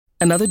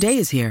Another day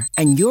is here,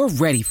 and you're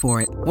ready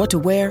for it. What to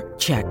wear?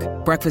 Check.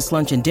 Breakfast,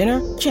 lunch, and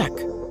dinner? Check.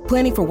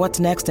 Planning for what's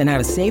next and how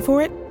to save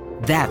for it?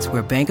 That's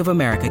where Bank of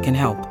America can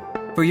help.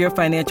 For your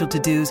financial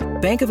to-dos,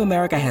 Bank of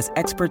America has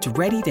experts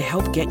ready to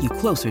help get you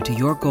closer to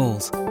your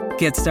goals.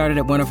 Get started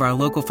at one of our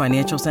local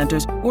financial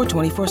centers or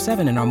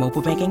 24/7 in our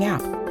mobile banking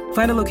app.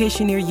 Find a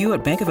location near you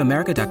at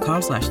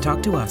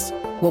bankofamerica.com/talktous.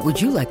 What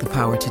would you like the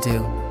power to do?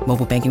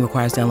 Mobile banking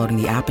requires downloading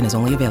the app and is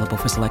only available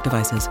for select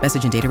devices.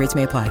 Message and data rates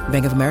may apply.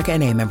 Bank of America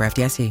N.A., member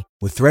FDIC.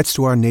 With threats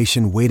to our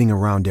nation waiting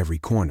around every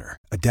corner,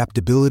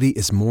 adaptability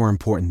is more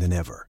important than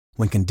ever.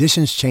 When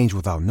conditions change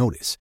without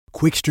notice,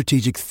 quick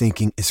strategic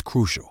thinking is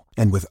crucial.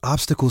 And with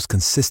obstacles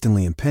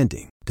consistently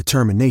impending,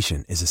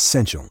 determination is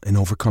essential in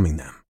overcoming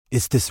them.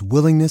 It's this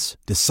willingness,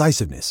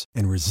 decisiveness,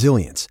 and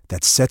resilience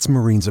that sets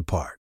Marines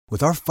apart.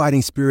 With our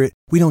fighting spirit,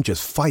 we don't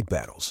just fight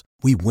battles,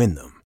 we win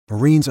them.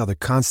 Marines are the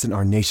constant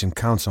our nation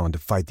counts on to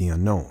fight the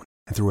unknown.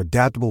 And through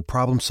adaptable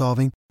problem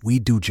solving, we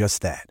do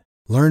just that.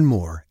 Learn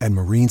more at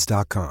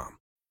marines.com.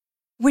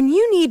 When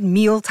you need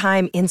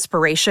mealtime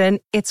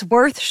inspiration, it's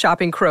worth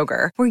shopping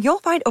Kroger, where you'll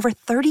find over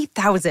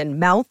 30,000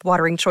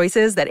 mouth-watering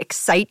choices that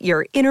excite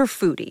your inner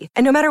foodie.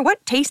 And no matter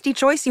what tasty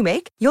choice you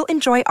make, you'll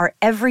enjoy our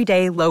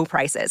everyday low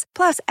prices,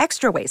 plus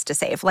extra ways to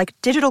save, like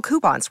digital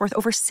coupons worth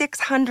over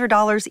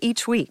 $600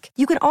 each week.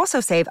 You can also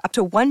save up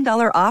to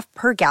 $1 off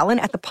per gallon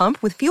at the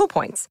pump with fuel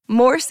points.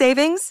 More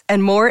savings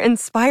and more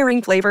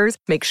inspiring flavors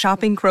make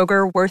shopping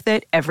Kroger worth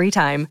it every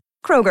time.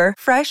 Kroger,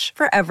 fresh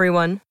for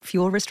everyone.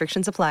 Fuel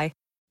restrictions apply.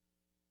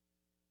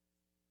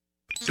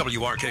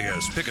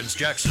 WRKS Pickens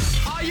Jackson.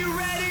 Are you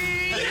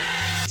ready?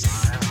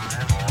 Yes!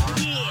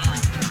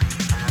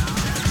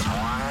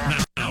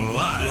 Now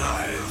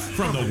live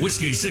from the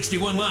Whiskey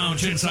 61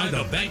 Lounge inside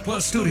the Bank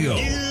Plus studio.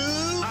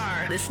 You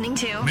are listening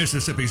to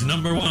Mississippi's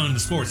 #1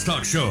 sports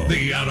talk show,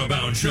 The Out of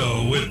Bounds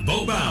Show with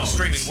Bo Bounds.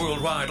 Streaming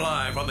worldwide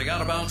live on the Out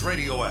of Bounds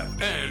radio app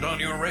and on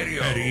your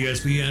radio at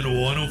ESPN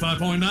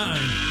 105.9.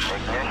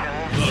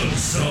 The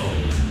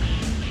Zone.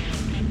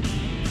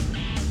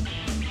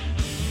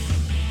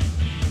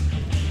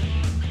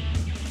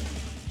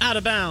 Out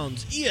of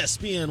Bounds,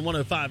 ESPN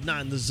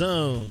 105.9 The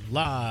Zone,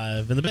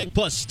 live in the Bank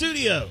Plus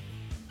studio.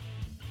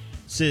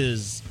 This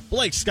is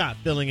Blake Scott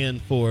filling in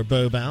for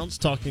Bo Bounds,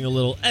 talking a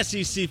little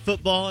SEC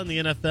football and the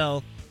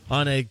NFL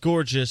on a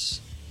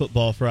gorgeous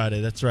football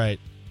Friday. That's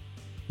right.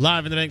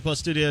 Live in the Bank Plus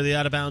studio, the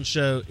Out of Bounds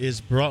show is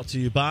brought to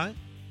you by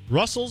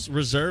Russell's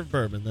Reserve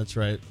Bourbon. That's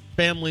right.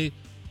 Part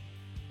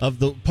of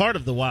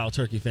the Wild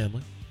Turkey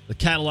family. The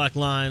Cadillac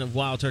line of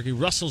Wild Turkey,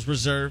 Russell's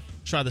Reserve.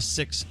 Try the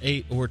 6,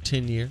 8, or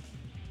 10 year.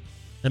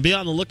 And be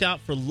on the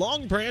lookout for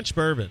Long Branch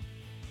Bourbon.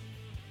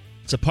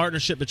 It's a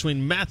partnership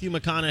between Matthew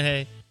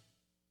McConaughey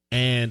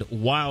and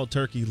Wild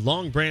Turkey.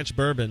 Long Branch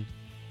Bourbon.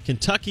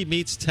 Kentucky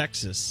meets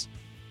Texas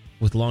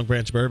with Long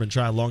Branch Bourbon.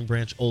 Try Long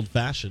Branch Old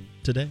Fashioned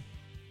today.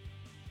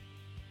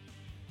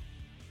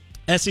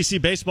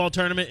 SEC baseball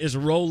tournament is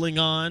rolling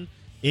on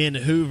in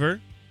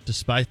Hoover,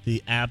 despite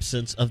the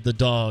absence of the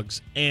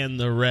Dogs and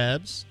the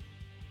Rebs.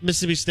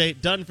 Mississippi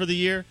State done for the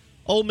year.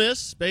 Ole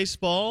Miss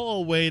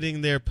baseball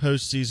awaiting their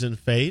postseason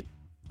fate.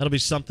 That'll be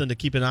something to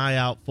keep an eye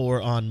out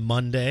for on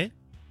Monday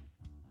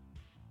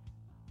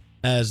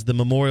as the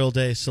Memorial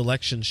Day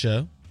selection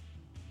show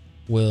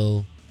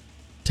will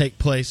take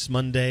place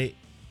Monday.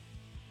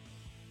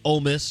 Ole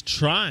Miss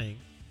trying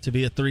to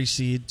be a 3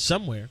 seed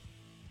somewhere.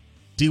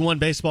 D1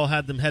 baseball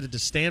had them headed to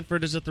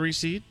Stanford as a 3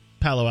 seed,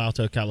 Palo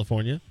Alto,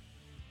 California.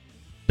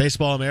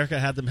 Baseball America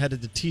had them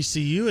headed to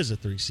TCU as a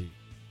 3 seed.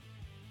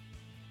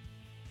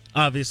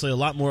 Obviously, a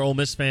lot more Ole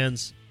Miss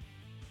fans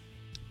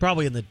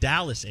probably in the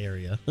Dallas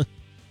area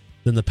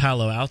than the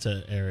Palo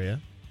Alto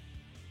area.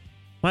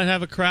 Might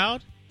have a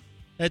crowd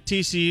at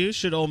TCU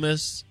should Ole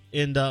Miss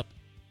end up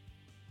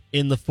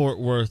in the Fort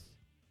Worth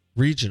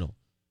Regional.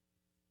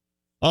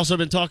 Also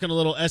been talking a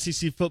little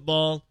SEC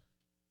football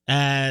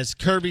as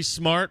Kirby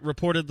Smart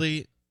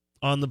reportedly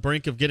on the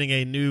brink of getting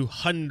a new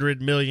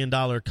 $100 million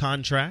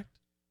contract.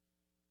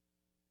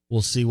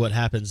 We'll see what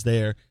happens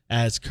there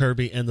as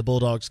Kirby and the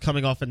Bulldogs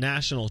coming off a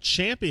national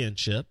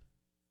championship.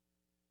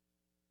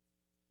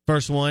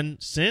 First one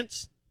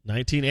since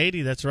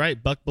 1980, that's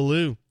right, Buck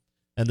Bellew.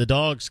 And the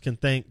Dogs can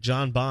thank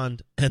John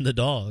Bond and the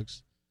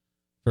Dogs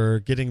for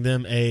getting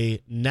them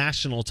a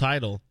national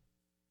title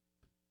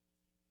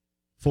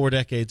 4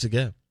 decades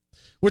ago.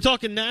 We're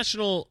talking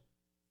National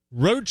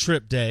Road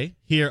Trip Day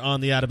here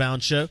on the Out of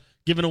Bounds Show,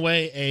 giving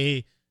away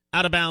a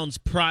Out of Bounds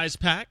prize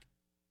pack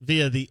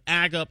via the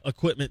Ag Up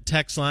Equipment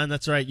text line.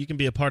 That's right, you can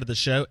be a part of the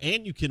show,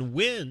 and you can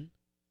win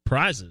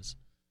prizes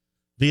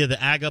via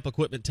the Ag Up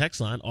Equipment text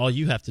line. All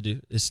you have to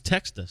do is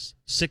text us,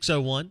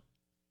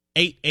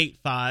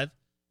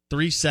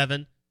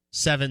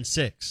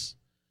 601-885-3776.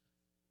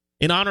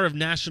 In honor of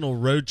National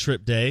Road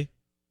Trip Day,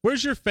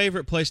 where's your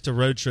favorite place to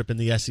road trip in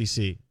the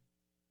SEC?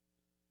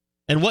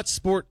 And what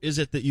sport is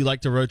it that you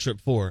like to road trip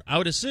for? I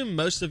would assume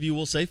most of you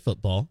will say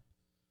football,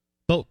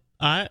 but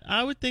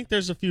I would think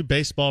there's a few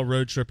baseball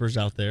road trippers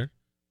out there.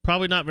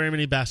 Probably not very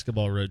many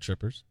basketball road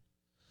trippers.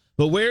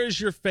 But where is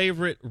your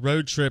favorite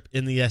road trip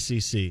in the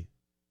SEC?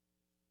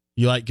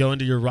 You like going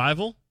to your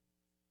rival?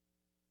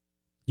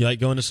 You like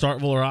going to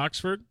Starkville or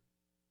Oxford?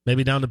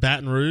 Maybe down to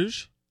Baton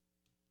Rouge?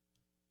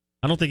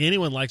 I don't think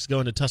anyone likes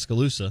going to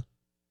Tuscaloosa.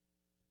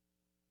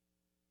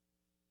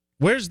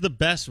 Where's the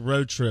best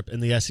road trip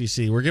in the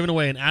SEC? We're giving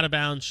away an Out of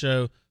Bounds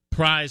Show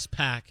prize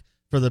pack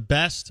for the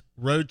best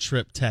road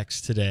trip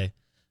text today.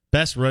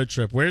 Best road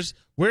trip.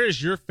 Where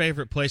is your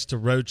favorite place to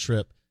road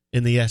trip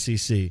in the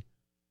SEC?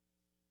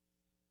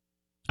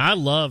 I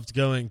loved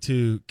going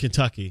to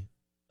Kentucky.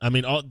 I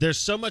mean, there's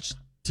so much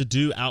to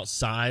do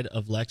outside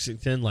of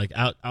Lexington, like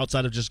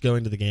outside of just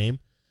going to the game.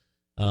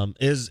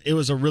 It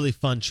was a really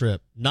fun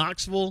trip.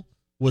 Knoxville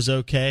was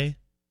okay.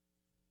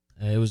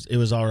 It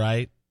was all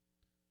right.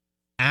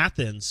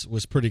 Athens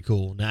was pretty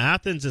cool. Now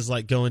Athens is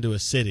like going to a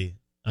city.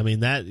 I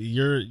mean, that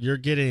you're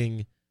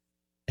getting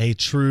a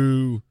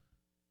true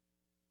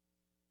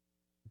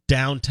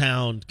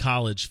downtown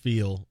college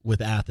feel with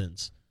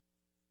Athens.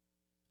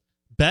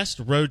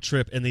 Best road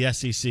trip in the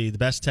SEC, the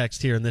best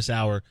text here in this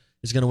hour,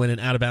 is going to win an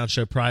Out of Bounds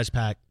Show prize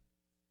pack.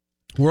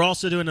 We're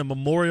also doing a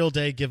Memorial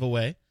Day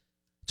giveaway.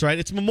 That's right.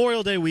 It's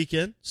Memorial Day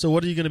weekend. So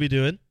what are you going to be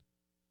doing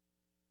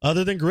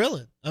other than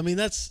grilling? I mean,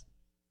 that's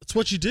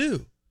what you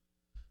do.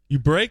 You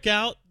break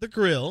out the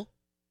grill,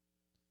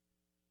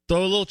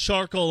 throw a little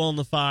charcoal on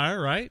the fire,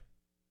 right?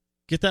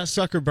 Get that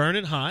sucker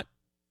burning hot.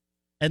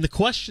 And the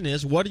question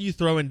is, what are you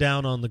throwing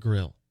down on the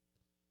grill?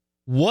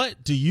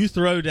 What do you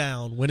throw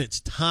down when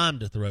it's time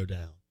to throw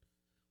down?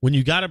 When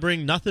you got to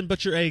bring nothing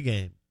but your A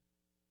game?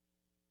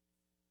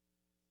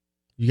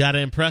 You got to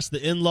impress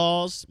the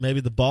in-laws, maybe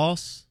the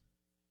boss.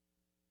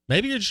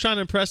 Maybe you're just trying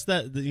to impress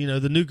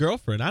the new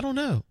girlfriend. I don't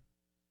know.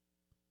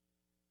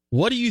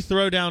 What do you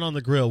throw down on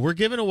the grill?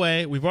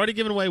 We've already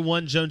given away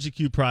one Jonesy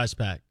Q prize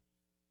pack.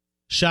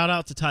 Shout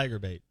out to Tiger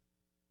Bait.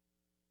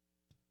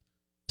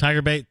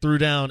 Tiger Bait threw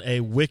down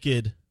a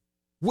wicked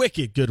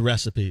good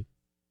recipe.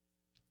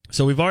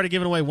 So we've already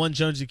given away one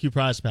Jonesy Q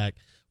prize pack.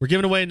 We're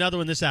giving away another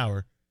one this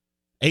hour.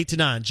 8 to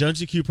 9,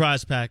 Jonesy Q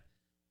prize pack.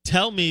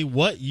 Tell me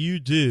what you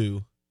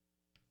do.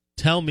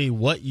 Tell me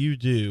what you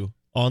do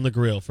on the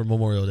grill for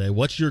Memorial Day.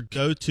 What's your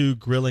go-to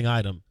grilling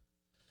item?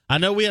 I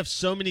know we have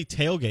so many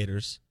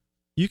tailgaters.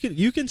 You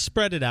can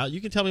spread it out. You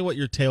can tell me what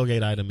your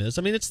tailgate item is.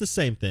 I mean, it's the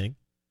same thing.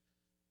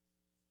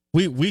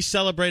 We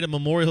celebrate a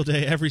Memorial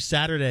Day every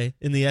Saturday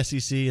in the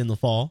SEC in the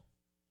fall.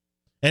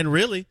 And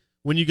really,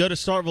 when you go to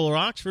Starkville or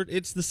Oxford,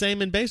 it's the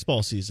same in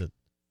baseball season.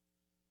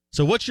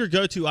 So what's your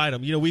go-to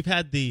item? You know, we've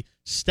had the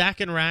Stack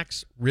and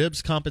Racks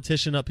ribs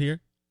competition up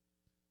here.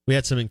 We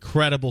had some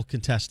incredible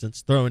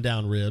contestants throwing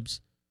down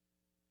ribs.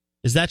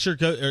 Is that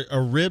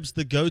are ribs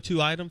the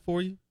go-to item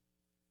for you?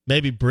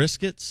 Maybe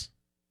briskets?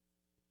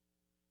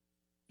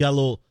 Got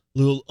a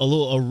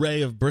little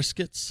array of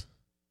briskets.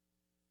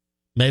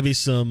 Maybe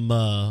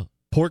some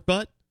pork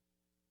butt.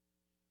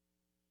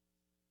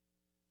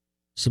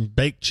 Some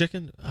baked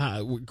chicken,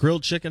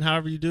 grilled chicken,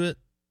 however you do it.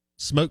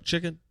 Smoked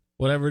chicken,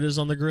 whatever it is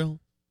on the grill.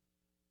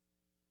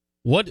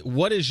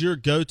 What is your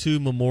go-to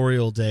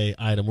Memorial Day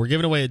item? We're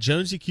giving away a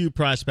Jonesy Q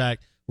prize pack.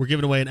 We're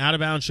giving away an Out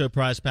of Bounds Show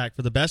prize pack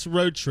for the best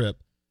road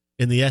trip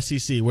in the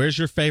SEC. Where's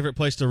your favorite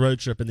place to road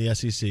trip in the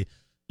SEC?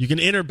 You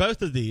can enter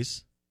both of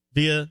these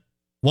via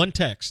one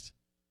text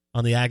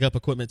on the Ag Up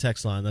Equipment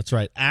text line. That's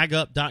right,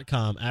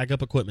 agup.com, Ag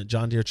Up Equipment,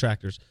 John Deere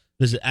Tractors.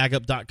 Visit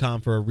agup.com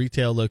for a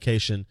retail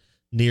location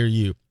near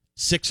you.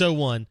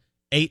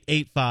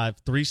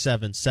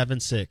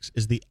 601-885-3776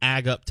 is the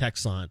Ag Up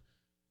text line.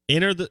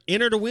 Enter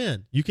to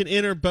win. You can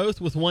enter both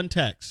with one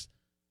text.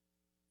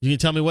 You can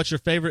tell me what your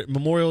favorite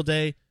Memorial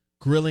Day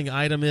grilling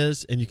item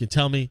is, and you can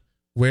tell me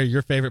where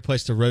your favorite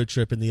place to road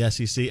trip in the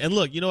SEC. And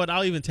look, you know what?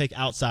 I'll even take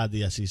outside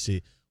the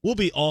SEC. We'll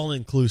be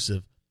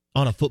all-inclusive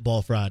on a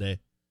football Friday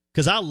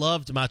because I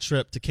loved my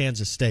trip to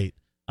Kansas State.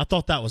 I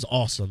thought that was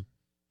awesome.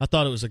 I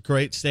thought it was a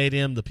great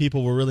stadium. The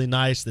people were really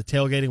nice. The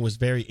tailgating was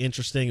very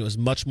interesting. It was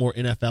much more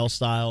NFL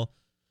style.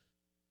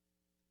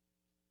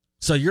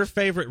 So your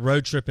favorite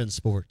road trip in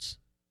sports?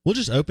 We'll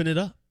just open it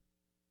up.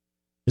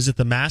 Is it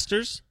the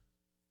Masters?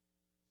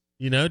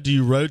 You know, do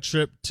you road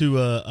trip to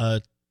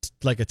a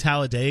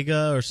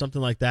Talladega or something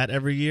like that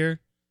every year?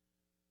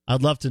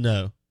 I'd love to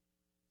know.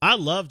 I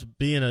loved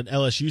being an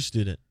LSU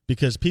student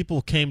because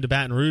people came to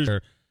Baton Rouge,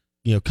 or,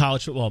 you know,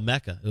 college football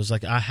mecca. It was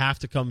like, I have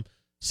to come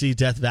see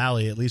Death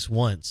Valley at least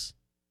once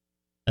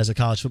as a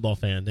college football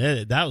fan.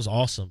 That was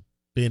awesome,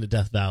 being at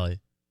Death Valley.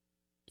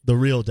 The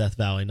real Death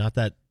Valley, not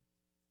that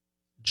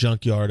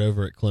junkyard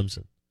over at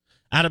Clemson.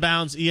 Out of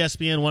Bounds,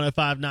 ESPN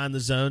 105.9 The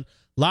Zone.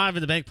 Live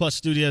in the Bank Plus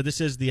studio,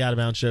 this is the Out of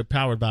Bounds Show,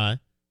 powered by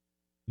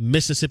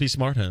Mississippi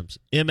Smart Homes.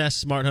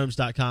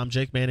 MSSmartHomes.com,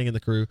 Jake Manning and the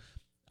crew.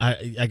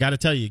 I got to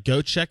tell you,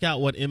 go check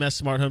out what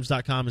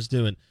MSSmartHomes.com is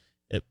doing.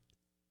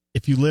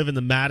 If you live in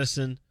the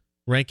Madison,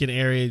 Rankin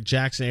area,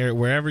 Jackson area,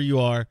 wherever you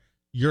are,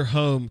 your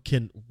home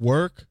can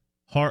work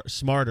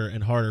smarter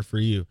and harder for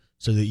you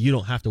so that you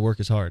don't have to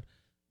work as hard.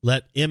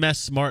 Let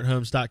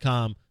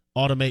MSSmartHomes.com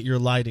automate your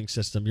lighting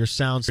system, your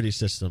sound security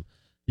system,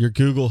 your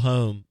Google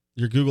Home,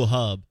 your Google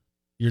Hub,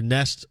 your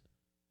Nest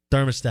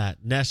thermostat,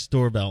 Nest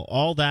doorbell,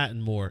 all that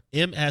and more.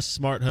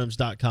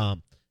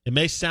 MSSmartHomes.com. It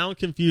may sound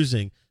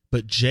confusing,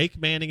 but Jake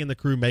Manning and the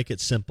crew make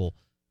it simple.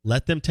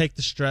 Let them take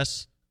the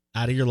stress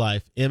out of your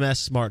life.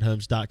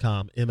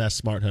 MSSmartHomes.com.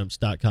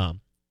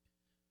 MSSmartHomes.com.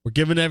 We're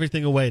giving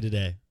everything away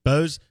today.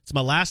 Bo's, it's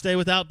my last day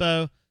without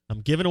Bo. I'm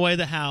giving away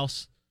the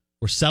house.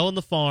 We're selling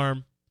the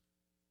farm.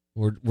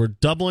 We're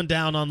doubling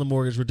down on the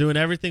mortgage. We're doing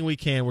everything we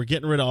can. We're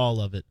getting rid of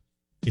all of it.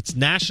 It's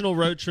National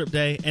Road Trip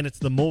Day, and it's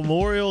the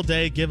Memorial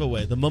Day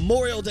giveaway. The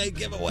Memorial Day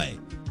giveaway.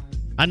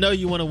 I know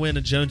you want to win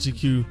a Jonesy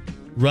Q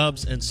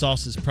Rubs and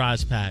Sauces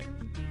prize pack.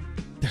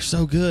 They're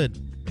so good.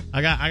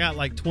 I got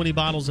like 20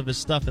 bottles of his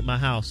stuff at my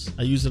house.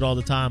 I use it all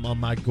the time on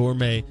my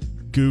Gourmet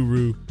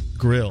Guru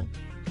grill.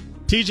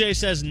 TJ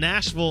says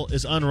Nashville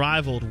is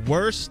unrivaled.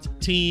 Worst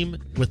team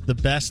with the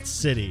best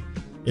city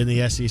in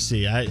the SEC.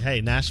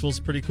 Hey, Nashville's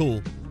pretty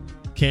cool.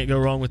 Can't go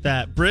wrong with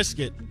that.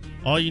 Brisket.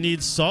 All you need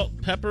is salt,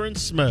 pepper, and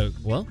smoke.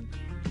 Well,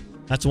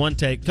 that's one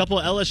take. Couple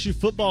of LSU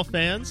football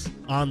fans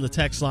on the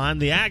text line.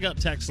 The Ag Up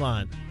text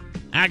line.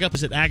 Ag Up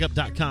is at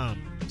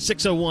agup.com.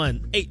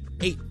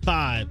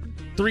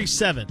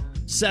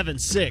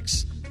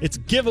 601-885-3776. It's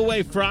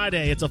Giveaway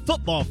Friday. It's a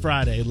football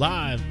Friday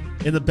live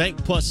in the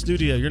Bank Plus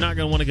studio. You're not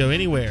going to want to go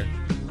anywhere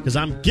because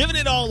I'm giving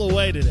it all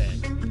away today.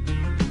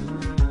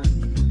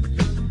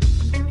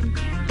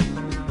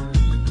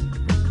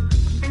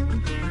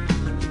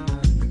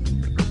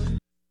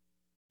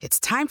 It's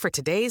time for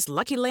today's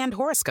Lucky Land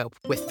horoscope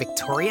with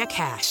Victoria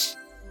Cash.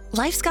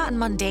 Life's gotten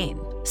mundane,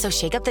 so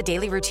shake up the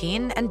daily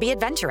routine and be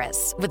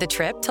adventurous with a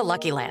trip to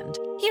Lucky Land.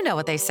 You know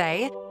what they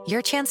say.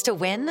 Your chance to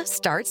win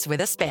starts with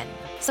a spin.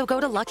 So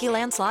go to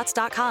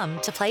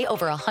LuckyLandSlots.com to play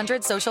over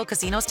 100 social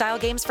casino-style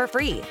games for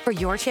free for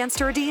your chance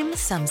to redeem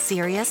some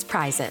serious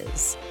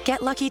prizes.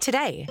 Get lucky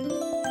today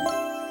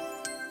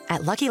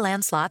at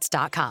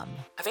LuckyLandSlots.com.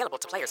 Available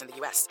to players in the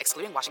U.S.,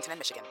 excluding Washington and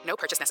Michigan. No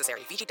purchase necessary.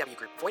 VGW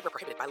Group. Void where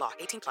prohibited by law.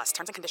 18 plus.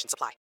 Terms and conditions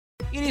apply.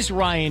 It is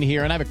Ryan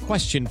here, and I have a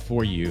question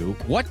for you.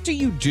 What do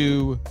you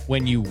do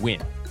when you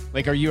win?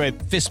 Like, are you a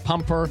fist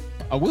pumper,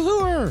 a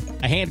woo-hooer,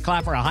 a hand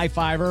clapper, a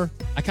high-fiver?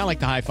 I kind of like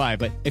the high-five,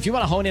 but if you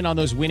want to hone in on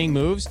those winning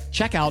moves,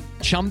 check out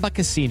Chumba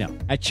Casino.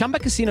 At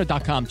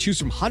ChumbaCasino.com, choose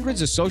from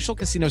hundreds of social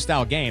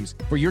casino-style games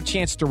for your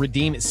chance to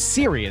redeem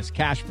serious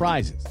cash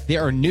prizes.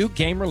 There are new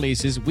game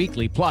releases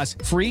weekly, plus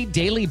free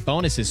daily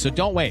bonuses, so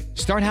don't wait.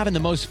 Start having the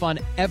most fun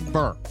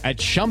ever at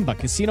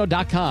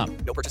ChumbaCasino.com.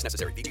 No purchase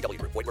necessary. VGW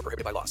Group. Void where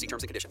prohibited by law. See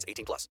terms and conditions.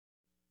 18 plus.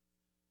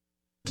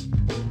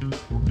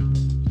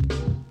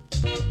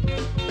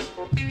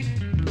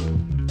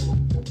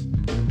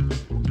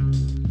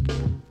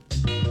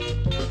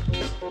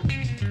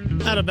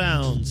 Out of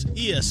bounds,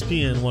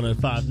 ESPN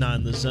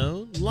 105.9 The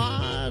Zone,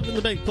 live in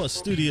the Bank Plus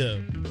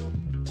studio.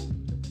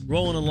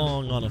 Rolling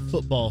along on a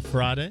football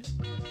Friday.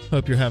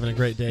 Hope you're having a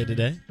great day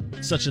today.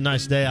 Such a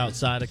nice day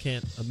outside, I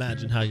can't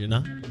imagine how you're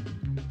not.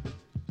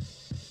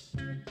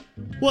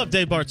 We'll have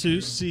Dave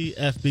Bartus,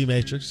 CFB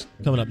Matrix,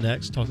 coming up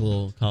next. Talk a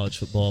little college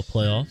football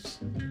playoffs.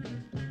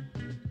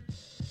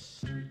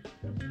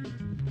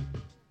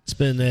 It's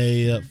been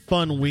a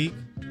fun week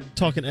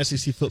talking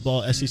SEC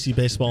football, SEC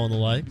baseball, and the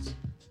likes.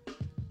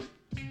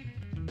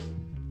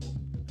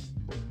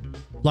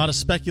 A lot of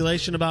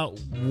speculation about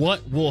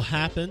what will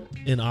happen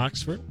in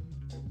Oxford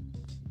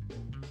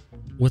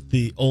with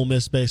the Ole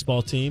Miss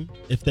baseball team.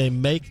 If they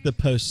make the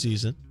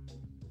postseason,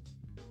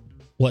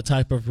 what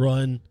type of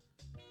run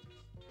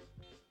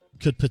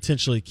could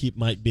potentially keep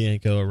Mike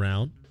Bianco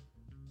around?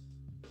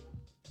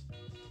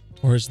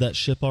 Or has that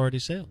ship already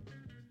sailed?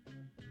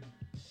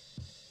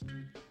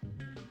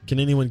 Can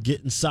anyone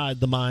get inside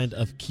the mind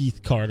of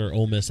Keith Carter,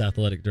 Ole Miss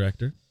athletic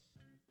director?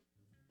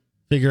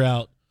 Figure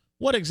out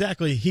what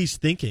exactly he's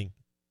thinking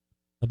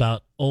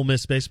about Ole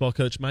Miss baseball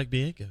coach Mike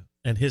Bianco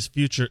and his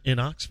future in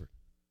Oxford.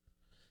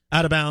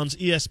 Out of bounds,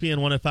 ESPN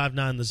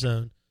 105.9 The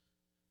Zone.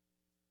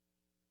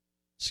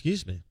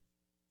 Excuse me.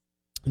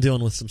 I'm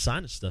dealing with some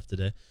sinus stuff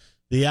today.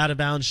 The Out of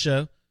Bounds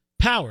show,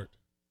 powered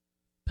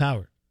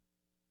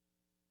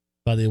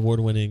by the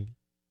award-winning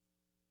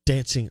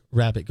Dancing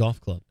Rabbit Golf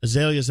Club.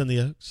 Azaleas in the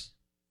Oaks.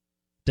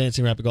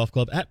 Dancing Rabbit Golf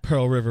Club at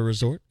Pearl River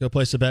Resort. Go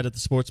place a bet at the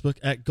Sportsbook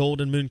at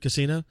Golden Moon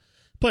Casino.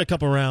 Play a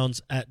couple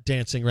rounds at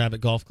Dancing Rabbit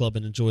Golf Club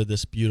and enjoy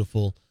this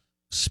beautiful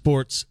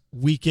sports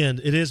weekend.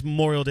 It is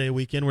Memorial Day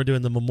weekend. We're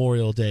doing the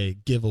Memorial Day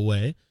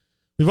giveaway.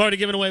 We've already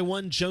given away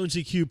one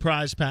Jonesy Q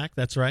prize pack.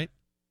 That's right.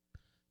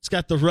 It's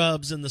got the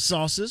rubs and the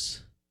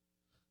sauces.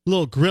 A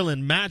little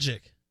grilling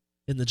magic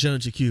in the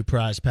Jonesy Q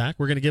prize pack.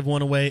 We're going to give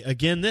one away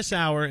again this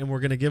hour, and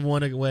we're going to give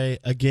one away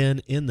again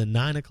in the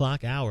 9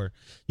 o'clock hour.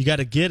 You got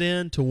to get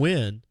in to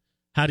win.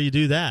 How do you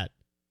do that?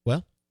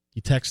 Well,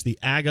 you text the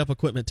Ag Up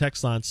Equipment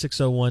text line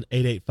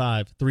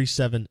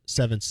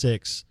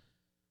 601-885-3776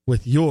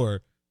 with your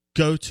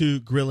go-to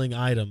grilling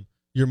item,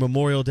 your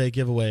Memorial Day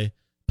giveaway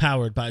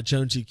powered by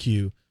Jonesy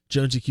Q.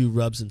 Jonesy Q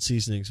Rubs and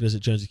Seasonings.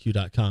 Visit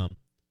jonesyq.com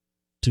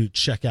to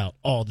check out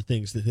all the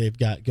things that they've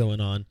got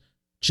going on.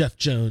 Jeff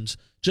Jones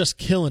just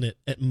killing it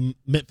at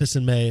Memphis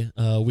in May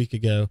a week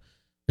ago.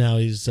 Now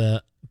he's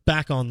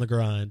back on the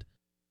grind.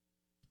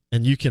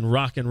 And you can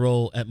rock and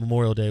roll at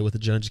Memorial Day with the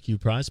Jonesy Q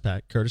prize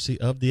pack,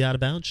 courtesy of the Out of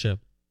Bounds show.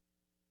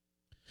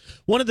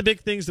 One of the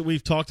big things that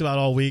we've talked about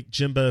all week,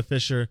 Jimbo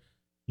Fisher,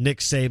 Nick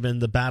Saban,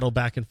 the battle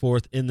back and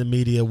forth in the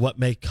media, what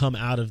may come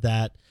out of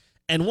that.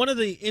 And one of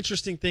the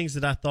interesting things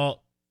that I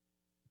thought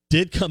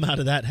did come out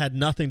of that had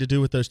nothing to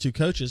do with those two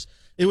coaches.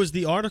 It was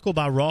the article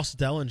by Ross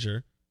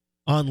Dellinger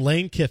on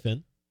Lane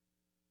Kiffin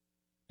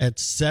at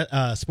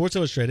Sports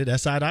Illustrated,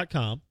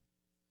 SI.com.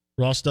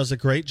 Ross does a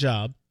great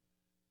job.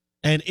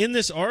 And in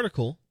this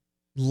article,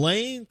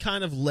 Lane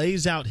kind of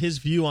lays out his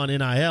view on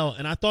NIL,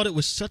 and I thought it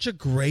was such a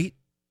great,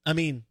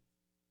 Lane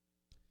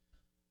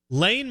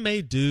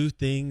may do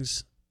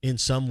things in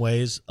some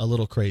ways a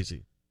little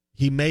crazy.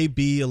 He may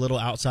be a little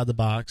outside the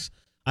box.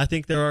 I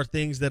think there are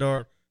things that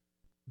are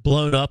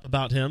blown up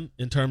about him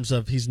in terms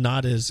of he's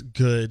not as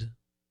good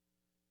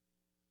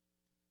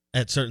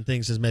at certain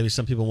things as maybe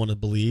some people want to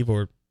believe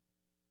or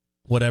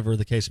whatever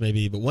the case may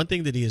be. But one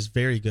thing that he is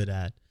very good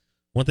at,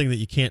 one thing that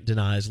you can't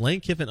deny, is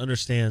Lane Kiffin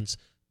understands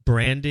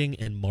branding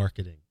and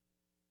marketing.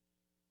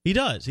 He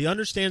does. He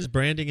understands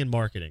branding and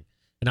marketing.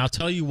 And I'll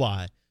tell you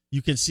why.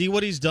 You can see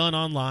what he's done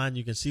online.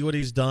 You can see what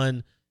he's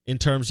done in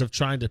terms of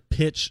trying to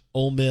pitch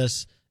Ole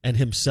Miss and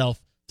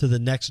himself to the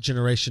next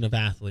generation of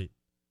athlete.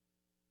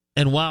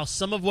 And while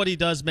some of what he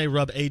does may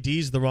rub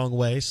ADs the wrong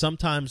way,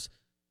 sometimes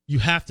you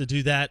have to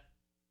do that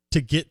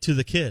to get to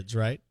the kids,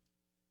 right?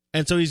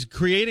 And so he's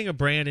creating a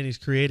brand and he's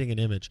creating an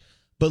image.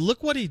 But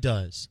look what he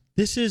does.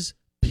 This is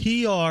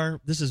PR.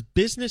 This is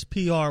business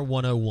PR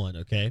 101,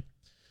 okay?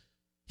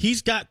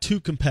 He's got two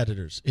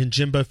competitors in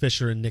Jimbo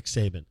Fisher and Nick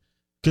Saban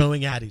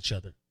going at each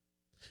other.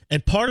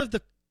 And part of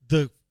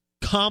the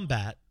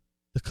combat,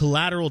 the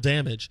collateral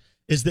damage,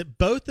 is that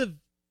both of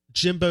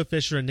Jimbo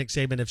Fisher and Nick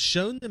Saban have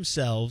shown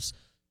themselves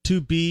to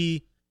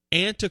be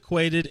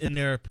antiquated in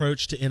their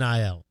approach to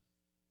NIL.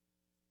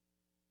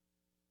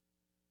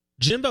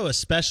 Jimbo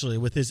especially,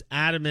 with his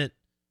adamant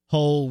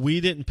whole,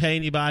 we didn't pay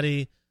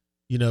anybody,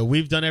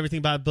 we've done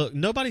everything by book.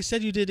 Nobody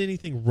said you did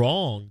anything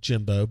wrong,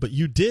 Jimbo, but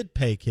you did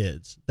pay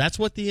kids. That's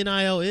what the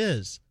NIL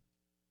is.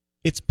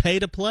 It's pay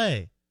to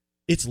play.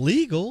 It's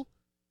legal.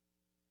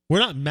 We're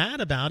not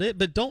mad about it,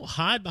 but don't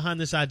hide behind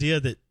this idea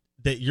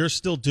that you're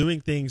still doing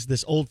things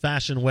this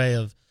old-fashioned way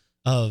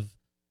of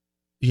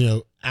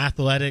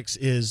athletics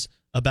is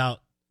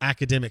about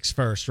academics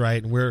first,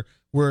 right? And we're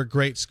a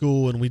great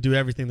school and we do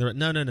everything.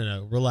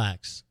 No.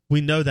 Relax.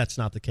 We know that's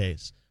not the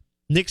case.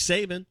 Nick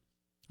Saban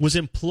was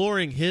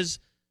imploring his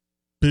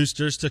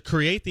boosters to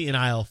create the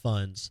NIL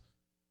funds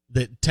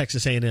that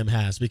Texas A&M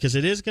has, because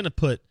it is going to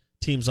put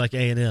teams like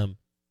A&M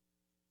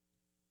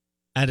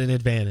at an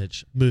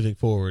advantage moving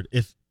forward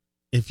if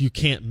you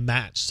can't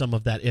match some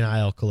of that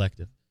NIL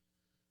collective.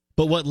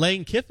 But what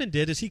Lane Kiffin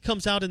did is he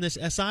comes out in this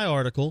SI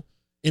article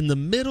in the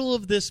middle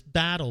of this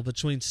battle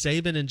between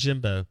Saban and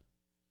Jimbo,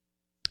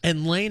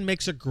 and Lane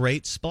makes a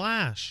great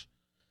splash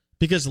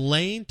because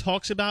Lane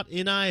talks about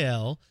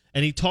NIL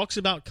and he talks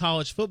about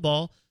college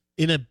football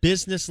in a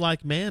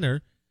business-like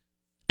manner,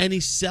 and he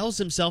sells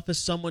himself as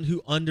someone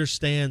who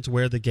understands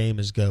where the game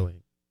is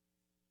going.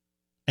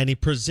 And he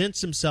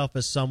presents himself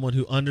as someone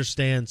who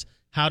understands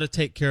how to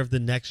take care of the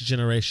next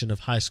generation of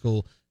high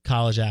school,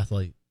 college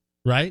athlete,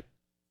 right?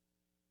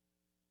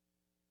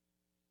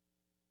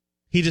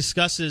 He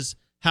discusses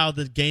how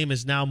the game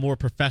is now more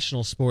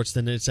professional sports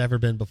than it's ever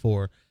been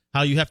before,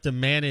 how you have to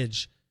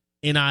manage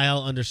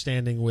NIL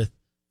understanding with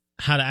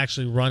how to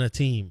actually run a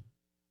team.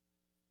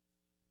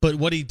 But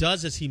what he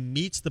does is he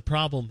meets the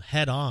problem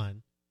head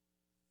on.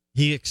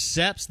 He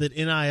accepts that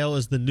NIL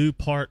is the new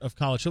part of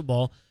college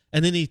football,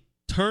 and then he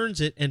turns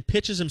it and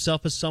pitches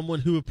himself as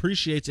someone who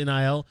appreciates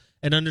NIL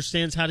and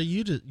understands how to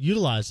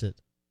utilize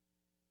it.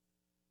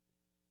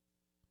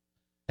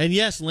 And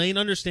yes, Lane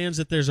understands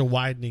that there's a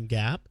widening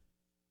gap.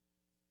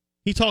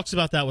 He talks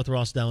about that with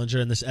Ross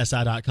Dellinger in this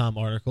SI.com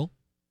article.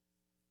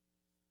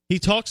 He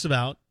talks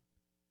about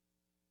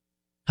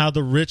how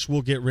the rich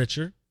will get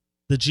richer,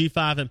 the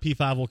G5 and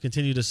P5 will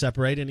continue to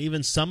separate, and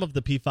even some of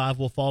the P5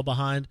 will fall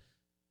behind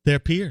their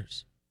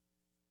peers.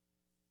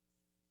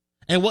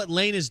 And what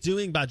Lane is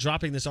doing by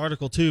dropping this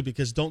article, too,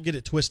 because don't get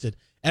it twisted,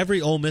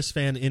 every Ole Miss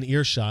fan in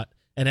earshot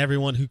and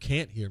everyone who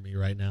can't hear me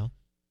right now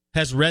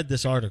has read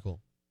this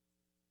article.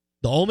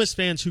 The Ole Miss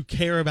fans who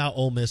care about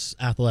Ole Miss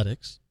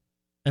athletics,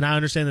 and I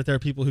understand that there are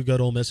people who go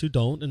to Ole Miss who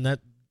don't, and that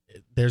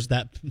there's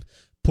that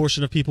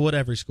portion of people at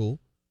every school.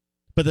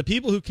 But the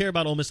people who care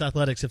about Ole Miss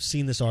athletics have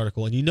seen this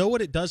article, and you know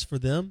what it does for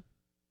them?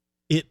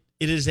 It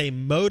is a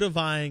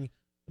motivating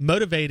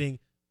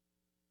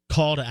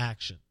call to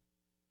action.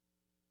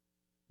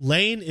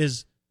 Lane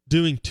is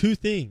doing two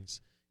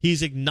things.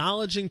 He's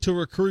acknowledging to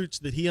recruits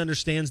that he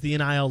understands the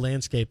NIL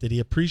landscape, that he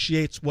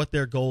appreciates what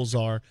their goals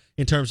are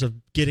in terms of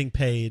getting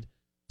paid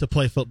to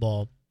play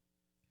football,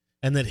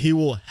 and that he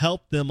will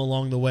help them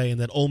along the way,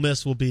 and that Ole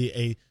Miss will be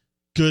a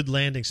good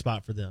landing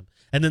spot for them.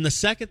 And then the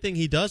second thing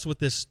he does with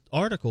this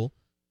article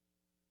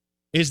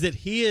is that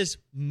he is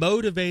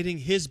motivating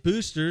his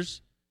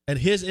boosters and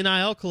his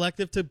NIL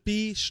collective to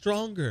be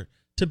stronger,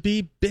 to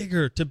be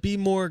bigger, to be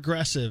more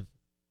aggressive.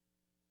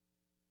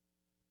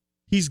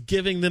 He's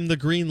giving them the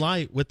green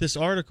light with this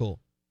article.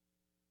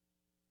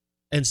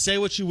 And say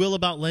what you will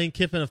about Lane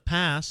Kiffin of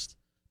past,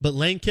 but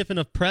Lane Kiffin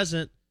of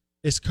present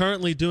is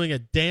currently doing a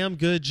damn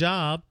good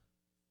job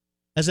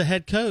as a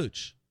head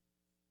coach.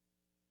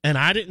 And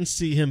I didn't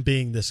see him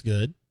being this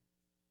good.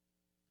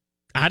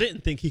 I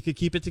didn't think he could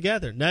keep it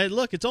together. Now,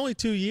 look, it's only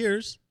 2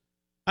 years.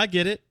 I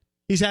get it.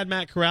 He's had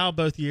Matt Corral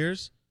both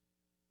years.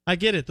 I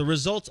get it. The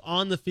results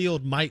on the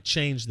field might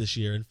change this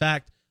year. In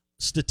fact,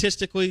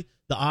 statistically,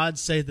 the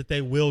odds say that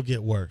they will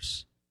get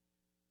worse.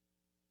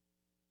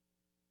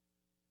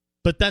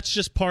 But that's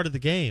just part of the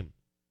game.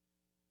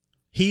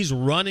 He's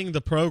running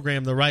the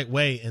program the right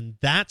way, and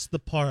that's the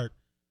part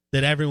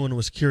that everyone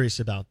was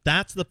curious about.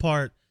 That's the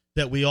part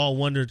that we all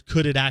wondered,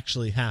 could it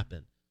actually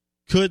happen?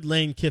 Could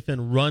Lane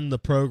Kiffin run the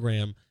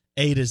program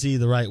A to Z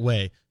the right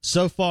way?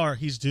 So far,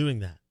 he's doing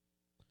that.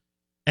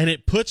 And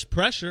it puts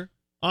pressure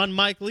on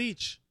Mike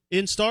Leach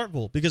in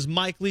Starkville because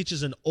Mike Leach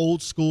is an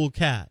old school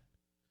cat.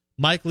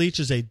 Mike Leach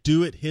is a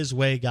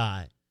do-it-his-way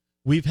guy.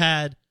 We've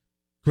had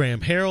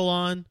Graham Harrell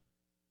on.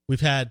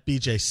 We've had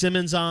B.J.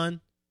 Simmons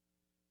on.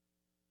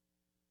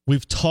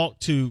 We've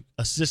talked to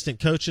assistant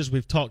coaches.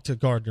 We've talked to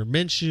Gardner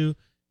Minshew.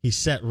 He's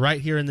sat right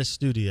here in this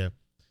studio.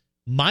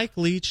 Mike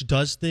Leach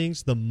does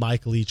things the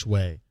Mike Leach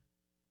way.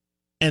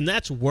 And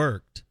that's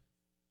worked.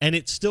 And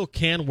it still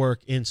can work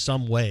in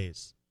some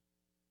ways,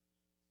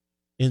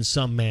 in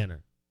some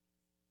manner.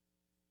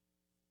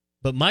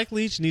 But Mike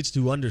Leach needs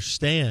to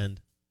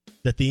understand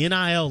that the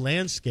NIL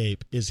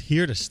landscape is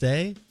here to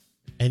stay,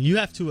 and you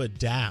have to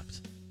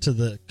adapt to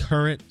the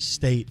current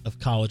state of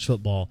college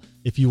football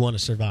if you want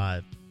to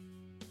survive,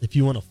 if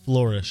you want to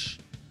flourish,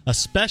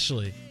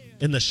 especially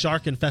in the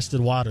shark-infested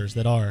waters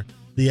that are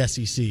the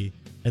SEC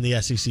and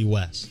the SEC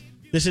West.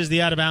 This is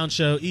the Out of Bounds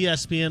Show,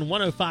 ESPN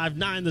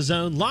 105.9 The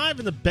Zone, live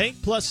in the Bank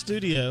Plus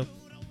studio.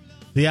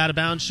 The Out of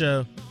Bounds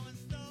Show,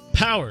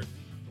 powered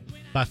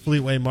by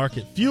Fleetway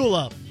Market. Fuel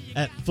up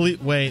at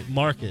Fleetway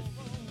Market.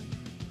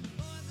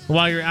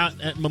 While you're out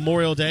at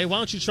Memorial Day, why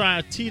don't you try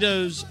a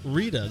Tito's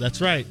Rita?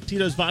 That's right,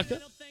 Tito's Vodka.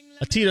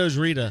 A Tito's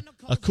Rita,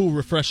 a cool,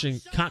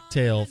 refreshing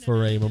cocktail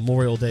for a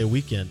Memorial Day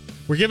weekend.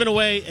 We're giving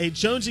away a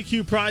Jonesy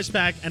Q prize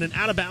pack and an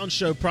Out of Bounds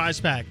Show prize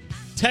pack.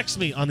 Text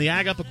me on the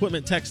Ag Up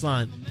Equipment text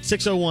line,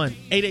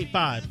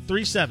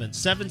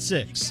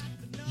 601-885-3776.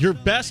 Your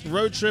best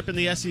road trip in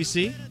the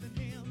SEC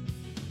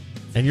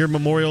and your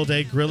Memorial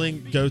Day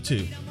grilling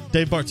go-to.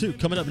 Dave Bartu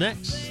coming up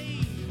next.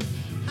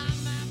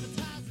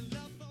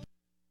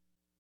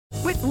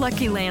 With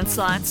Lucky Land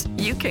Slots,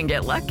 you can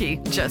get lucky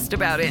just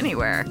about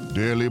anywhere.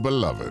 Dearly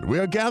beloved, we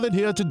are gathered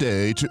here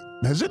today to...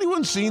 Has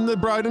anyone seen the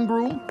bride and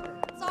groom?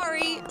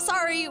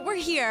 Sorry, we're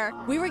here.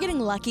 We were getting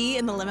lucky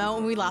in the limo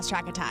and we lost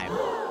track of time.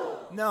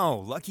 No,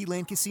 Lucky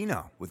Land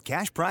Casino, with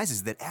cash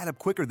prizes that add up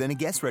quicker than a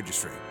guest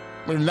registry.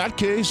 In that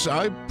case,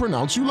 I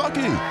pronounce you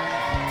lucky.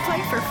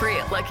 Play for free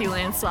at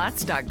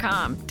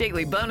LuckyLandSlots.com.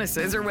 Daily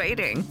bonuses are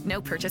waiting. No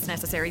purchase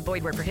necessary.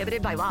 Void where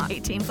prohibited by law.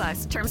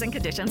 18+. Terms and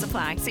conditions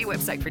apply. See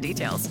website for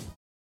details.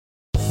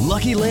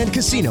 Lucky Land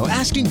Casino,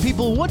 asking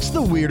people, what's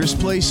the weirdest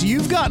place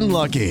you've gotten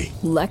lucky?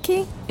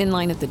 Lucky? In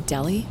line at the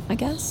deli, I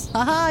guess?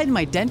 Aha, in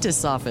my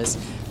dentist's office.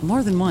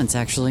 More than once,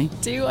 actually.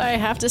 Do I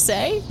have to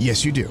say?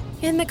 Yes, you do.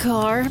 In the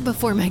car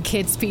before my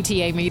kids'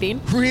 PTA meeting.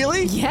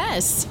 Really?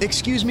 Yes.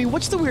 Excuse me,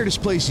 what's the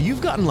weirdest place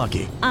you've gotten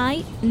lucky?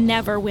 I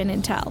never win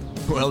and tell.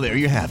 Well, there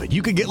you have it.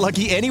 You can get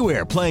lucky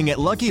anywhere, playing at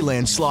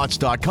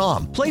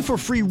LuckyLandSlots.com. Play for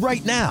free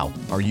right now.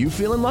 Are you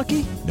feeling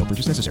lucky? No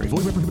purchase necessary.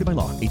 Void where prohibited by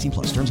law.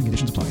 18+. Terms and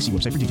conditions apply. See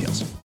website for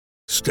details.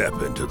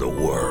 Step into the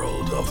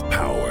world of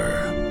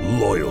power,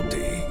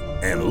 loyalty,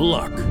 and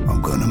luck.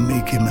 I'm gonna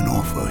make him an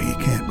offer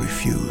he can't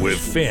refuse. With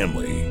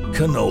family,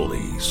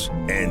 cannolis,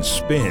 and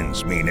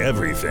spins mean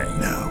everything.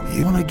 Now,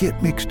 you wanna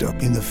get mixed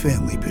up in the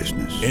family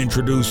business.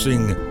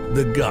 Introducing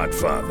The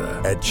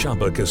Godfather at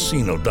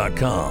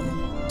ChumbaCasino.com.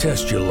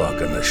 Test your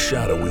luck in the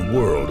shadowy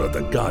world of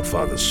The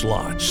Godfather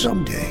slot.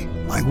 Someday,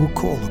 I will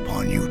call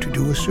upon you to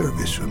do a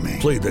service for me.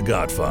 Play The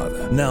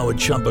Godfather, now at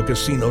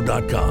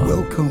ChumbaCasino.com.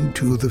 Welcome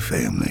to the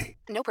family.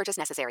 No purchase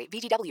necessary.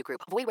 VGW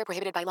Group. Void where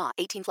prohibited by law.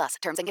 18+.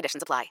 Terms and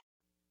conditions apply.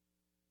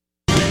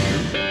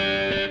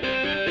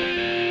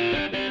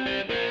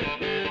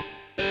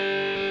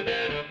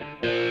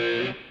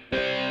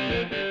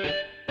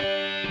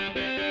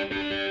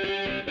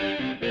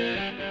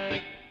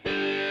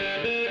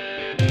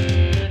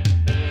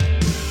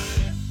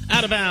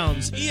 Out of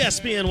Bounds,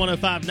 ESPN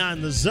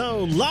 105.9 The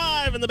Zone,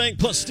 live in the Bank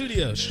Plus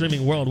studio,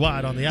 streaming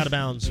worldwide on the Out of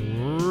Bounds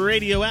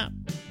radio app.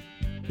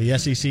 The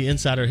SEC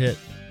Insider Hit,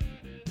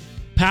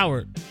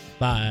 powered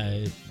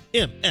by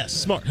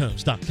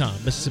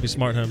MSSmartHomes.com. Mississippi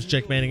Smart Homes,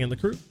 Jake Manning and the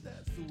crew.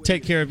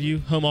 Take care of you,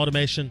 home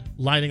automation,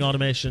 lighting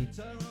automation,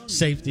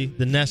 safety,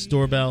 the Nest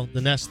doorbell,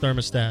 the Nest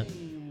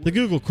thermostat, the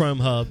Google Chrome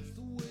hub,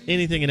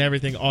 anything and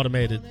everything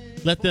automated.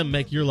 Let them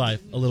make your life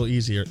a little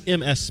easier.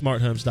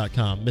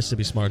 MSSmartHomes.com.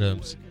 Mississippi Smart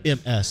Homes.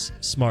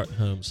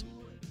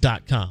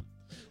 MSSmartHomes.com.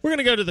 We're going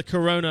to go to the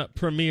Corona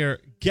Premier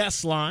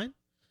guest line,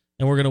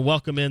 and we're going to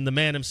welcome in the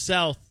man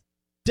himself,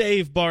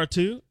 Dave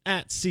Bartu,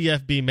 at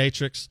CFB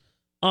Matrix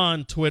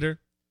on Twitter.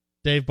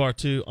 Dave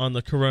Bartu on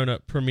the Corona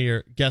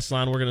Premier guest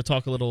line. We're going to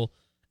talk a little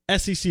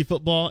SEC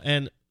football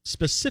and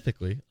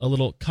specifically a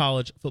little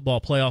college football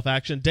playoff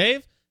action.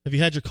 Dave, have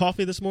you had your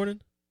coffee this morning?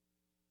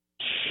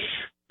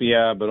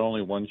 Yeah, but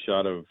only one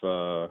shot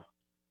of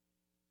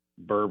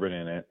bourbon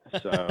in it.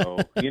 So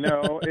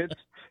it's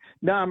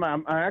no.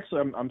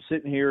 I'm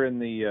sitting here in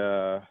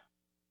the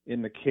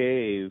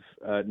cave,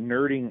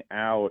 nerding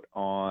out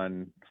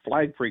on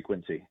flag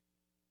frequency.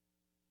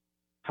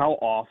 How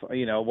often,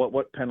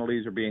 what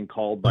penalties are being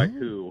called by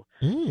who?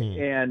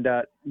 And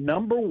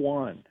number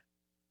one,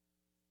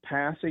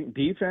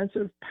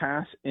 defensive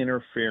pass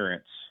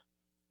interference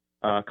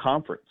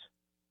conference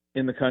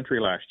in the country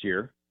last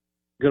year.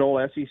 Good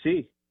old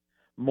SEC.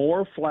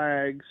 More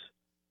flags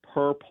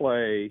per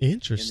play in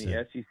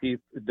the SEC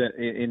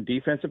in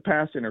defensive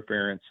pass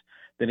interference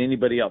than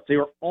anybody else. They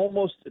were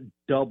almost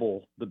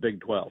double the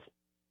Big 12.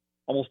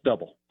 Almost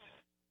double.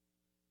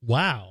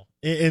 Wow.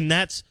 And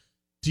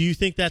do you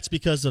think that's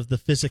because of the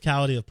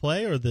physicality of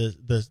play or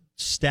the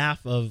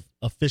staff of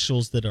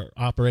officials that are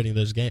operating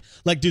those games?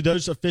 Like, do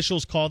those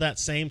officials call that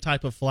same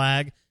type of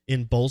flag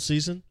in bowl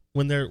season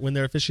when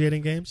they're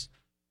officiating games?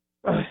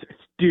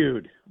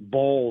 Dude,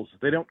 bowls,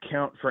 they don't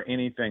count for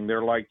anything.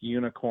 They're like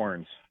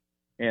unicorns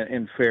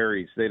and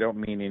fairies. They don't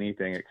mean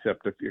anything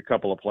except a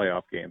couple of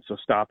playoff games. So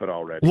stop it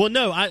already. Well,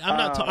 no, I'm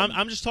not.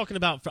 I'm just talking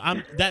about.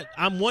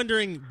 I'm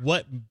wondering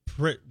what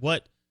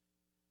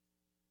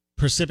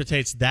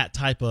precipitates that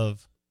type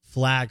of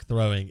flag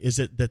throwing. Is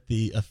it that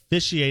the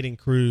officiating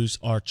crews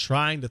are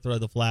trying to throw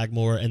the flag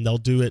more and they'll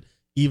do it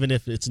even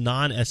if it's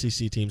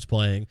non-SEC teams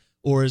playing,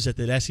 or is it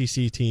that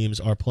SEC teams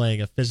are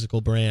playing a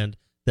physical brand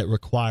that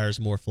requires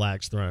more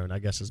flags thrown, I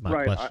guess is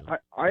my question.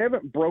 I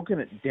haven't broken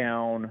it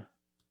down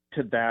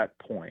to that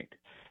point.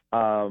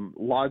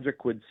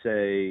 Logic would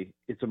say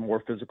it's a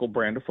more physical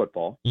brand of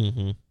football.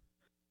 Mm-hmm.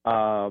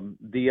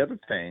 The other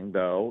thing,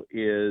 though,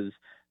 is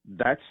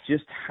that's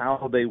just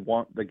how they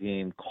want the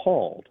game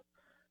called,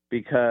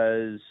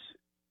 because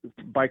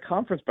by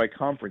conference,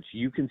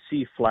 you can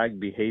see flag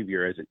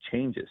behavior as it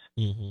changes.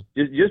 Mm-hmm.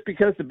 Just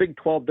because the Big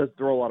 12 doesn't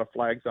throw a lot of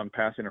flags on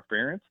pass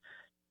interference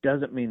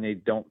doesn't mean they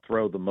don't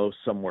throw the most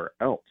somewhere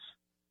else.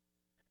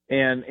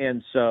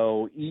 And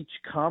so each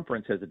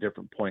conference has a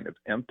different point of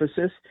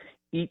emphasis.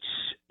 Each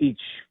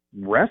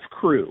ref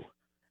crew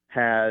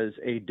has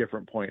a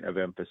different point of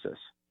emphasis.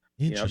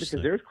 Because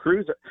there's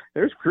crews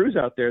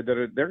out there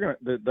that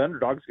the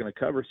underdog's going to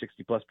cover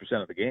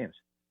 60+% of the games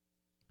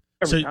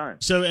every time.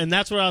 So, and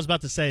that's what I was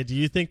about to say. Do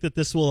you think that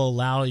this will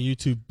allow you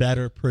to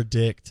better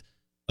predict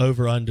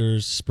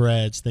over-unders,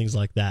 spreads, things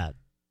like that?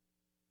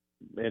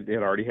 It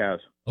already has.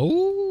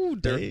 Oh,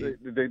 Dave.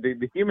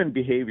 The human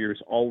behavior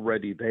is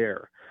already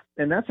there.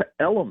 And that's an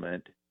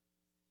element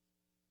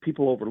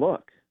people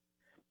overlook,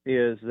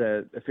 is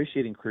that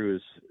officiating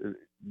crews,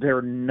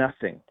 they're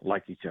nothing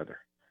like each other.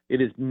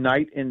 It is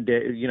night and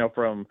day,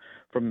 from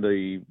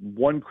the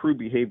one crew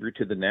behavior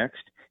to the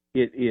next.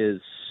 It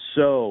is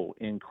so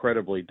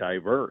incredibly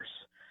diverse.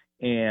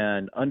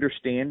 And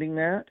understanding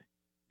that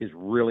is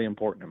really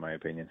important, in my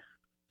opinion.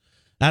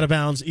 Out of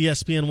bounds,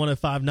 ESPN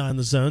 105.9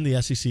 The Zone,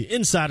 the SEC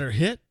Insider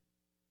Hit,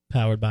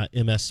 powered by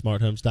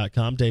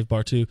MSSmartHomes.com. Dave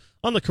Bartu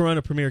on the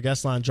Corona Premier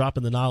Guest Line,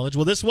 dropping the knowledge.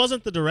 Well, this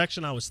wasn't the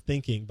direction I was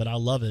thinking, but I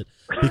love it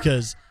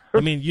because,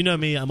 you know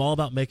me, I'm all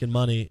about making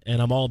money,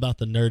 and I'm all about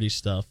the nerdy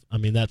stuff.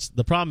 That's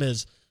the problem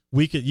is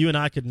you and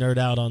I could nerd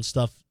out on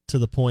stuff to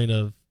the point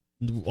of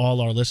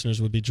all our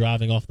listeners would be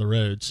driving off the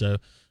road. So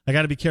I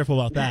got to be careful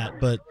about that.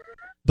 But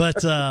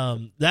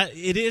that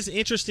it is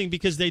interesting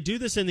because they do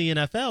this in the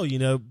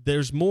NFL.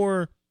 There's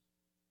more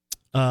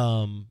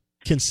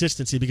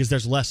consistency because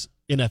there's less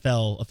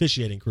NFL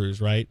officiating crews,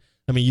 right?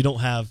 You don't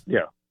have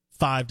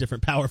 5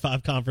 different Power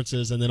 5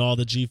 conferences and then all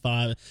the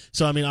G5.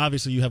 So,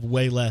 obviously you have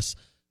way less.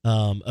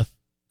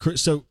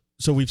 So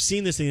we've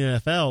seen this in the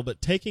NFL, but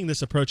taking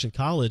this approach in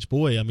college,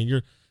 boy,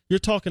 you're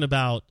talking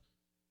about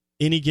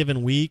any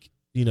given week,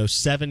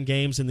 7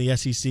 games in the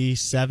SEC,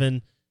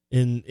 7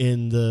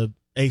 in the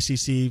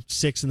ACC,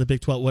 6 in the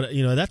Big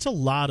 12. That's a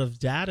lot of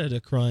data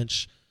to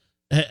crunch.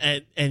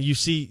 And you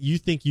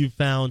think you've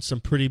found some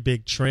pretty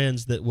big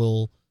trends that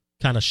will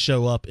kind of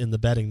show up in the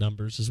betting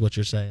numbers, is what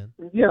you're saying.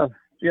 Yeah.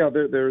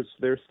 There's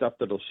stuff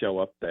that'll show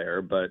up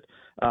there, but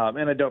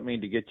and I don't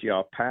mean to get you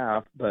off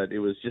path, but it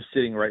was just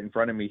sitting right in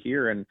front of me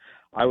here, and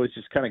I was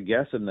just kind of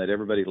guessing that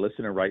everybody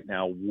listening right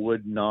now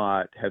would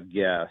not have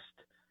guessed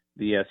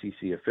the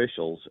SEC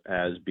officials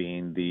as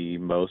being the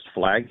most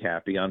flag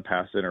happy on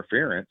pass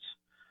interference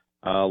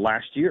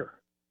last year.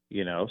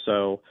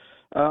 So.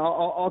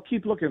 I'll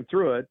keep looking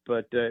through it,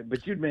 but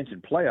you'd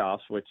mentioned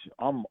playoffs, which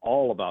I'm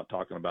all about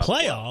talking about.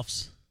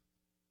 Playoffs?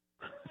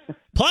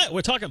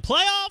 We're talking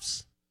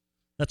playoffs?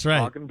 That's right.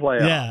 Talking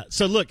playoffs. Yeah.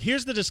 So, look,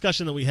 here's the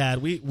discussion that we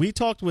had. We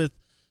talked with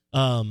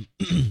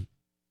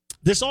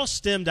this all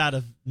stemmed out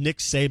of Nick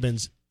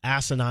Saban's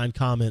asinine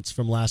comments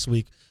from last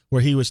week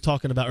where he was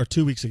talking about, or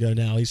 2 weeks ago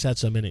now, he's had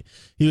so many.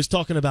 He was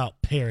talking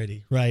about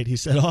parity, right? He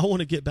said, I want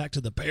to get back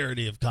to the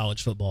parity of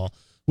college football.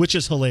 Which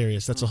is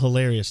hilarious. That's a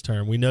hilarious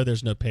term. We know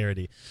there's no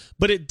parity.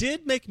 But it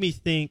did make me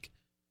think,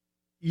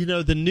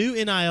 the new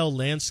NIL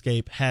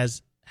landscape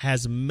has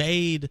has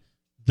made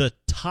the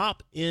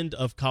top end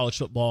of college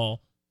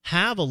football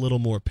have a little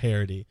more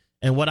parity.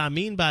 And what I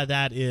mean by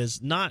that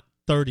is not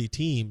 30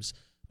 teams,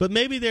 but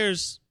maybe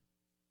there's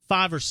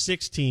 5 or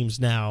 6 teams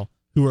now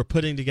who are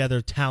putting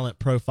together talent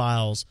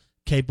profiles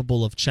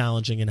capable of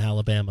challenging in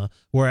Alabama,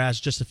 whereas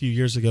just a few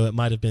years ago it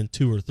might have been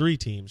 2 or 3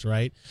 teams,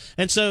 right?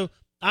 And so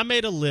I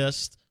made a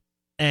list,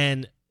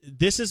 and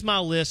this is my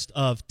list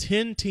of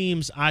 10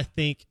 teams I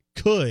think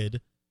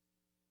could,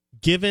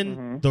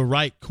 given the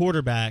right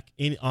quarterback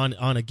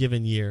on a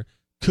given year,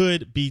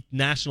 could be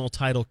national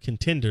title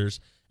contenders.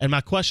 And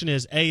my question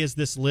is, A, is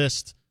this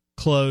list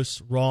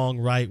close, wrong,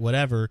 right,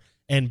 whatever?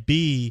 And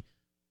B,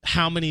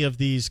 how many of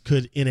these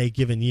could in a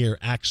given year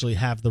actually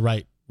have the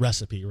right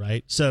recipe,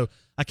 right? So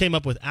I came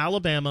up with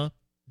Alabama,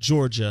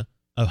 Georgia,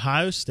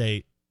 Ohio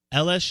State,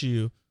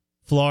 LSU,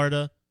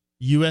 Florida,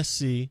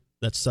 USC,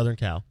 that's Southern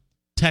Cal,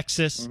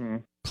 Texas,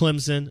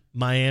 Clemson,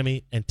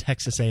 Miami, and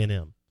Texas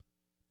A&M.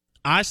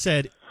 I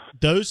said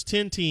those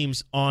 10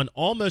 teams on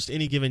almost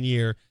any given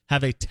year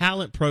have a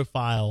talent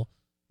profile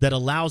that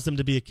allows them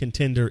to be a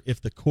contender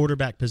if the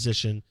quarterback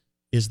position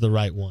is the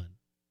right one.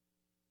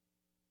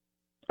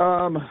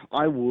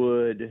 I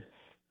would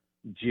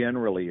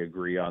generally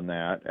agree on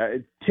that.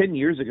 10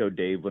 years ago,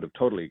 Dave would have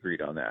totally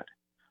agreed on that,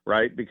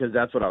 right? Because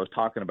that's what I was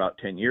talking about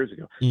 10 years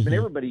ago. I mean,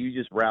 everybody you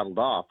just rattled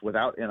off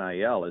without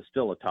NIL is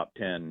still a top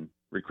 10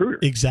 recruiter.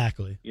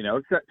 Exactly. You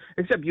know,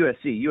 except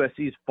USC.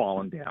 USC's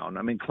fallen down.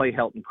 I mean, Clay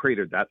Helton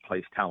cratered that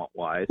place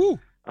talent-wise.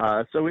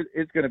 So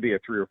it's going to be a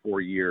 3 or 4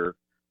 year,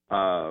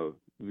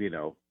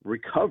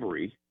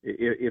 recovery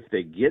if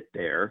they get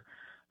there.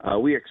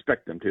 We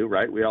expect them to,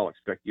 right? We all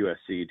expect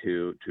USC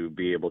to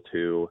be able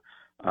to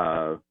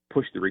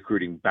push the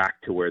recruiting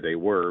back to where they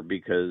were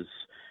because,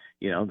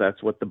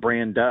 that's what the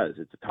brand does.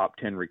 It's a top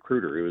 10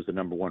 recruiter. It was the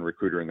number 1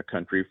 recruiter in the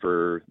country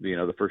for,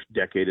 the first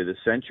decade of the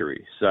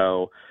century.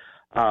 So,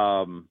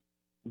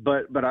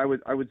 but I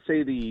would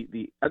say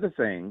the other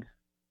thing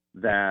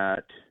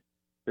that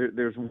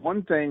there's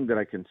one thing that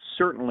I can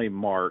certainly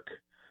mark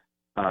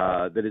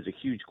that is a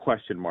huge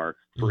question mark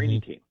for any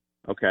team,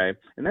 okay?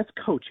 And that's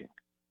coaching,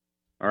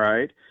 all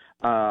right?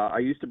 I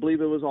used to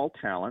believe it was all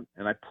talent,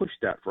 and I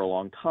pushed that for a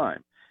long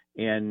time.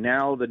 And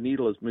now the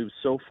needle has moved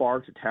so far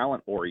to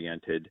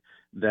talent-oriented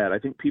that I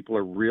think people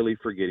are really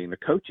forgetting the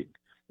coaching.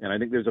 And I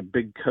think there's a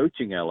big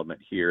coaching element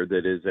here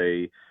that is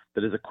a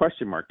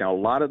question mark. Now, a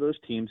lot of those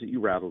teams that you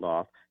rattled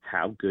off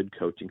have good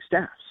coaching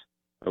staffs,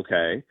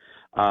 okay?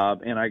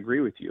 And I agree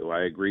with you.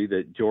 I agree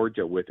that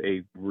Georgia, with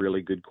a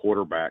really good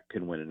quarterback,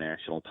 can win a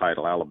national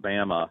title.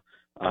 Alabama's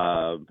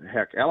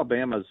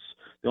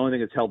the only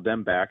thing that's held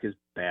them back is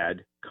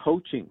bad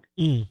coaching.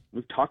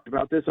 We've talked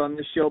about this on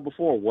this show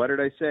before. What did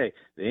I say?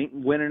 They ain't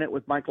winning it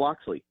with Mike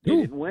Locksley. They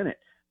didn't win it.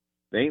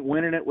 They ain't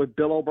winning it with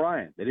Bill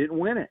O'Brien. They didn't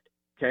win it.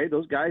 Okay,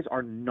 those guys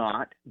are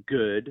not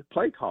good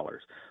play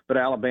callers. But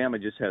Alabama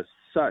just has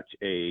such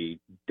a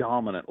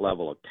dominant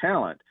level of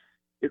talent,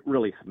 it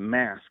really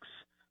masks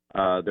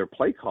their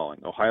play calling.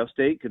 Ohio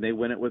State, can they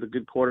win it with a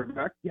good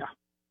quarterback? Yeah,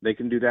 they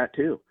can do that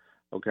too.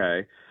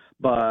 Okay,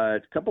 but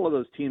a couple of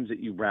those teams that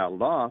you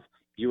rattled off,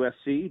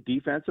 USC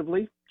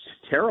defensively,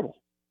 terrible.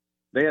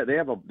 They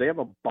have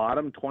a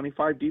bottom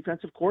 25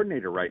 defensive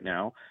coordinator right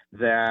now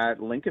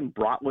that Lincoln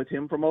brought with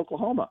him from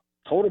Oklahoma.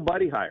 Total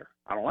buddy hire.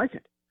 I don't like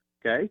it.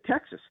 Okay,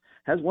 Texas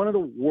has one of the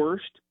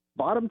worst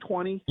bottom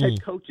 20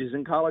 head coaches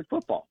in college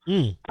football.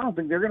 I don't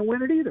think they're going to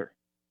win it either.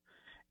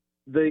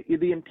 The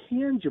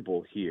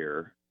intangible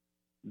here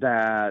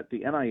that the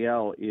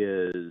NIL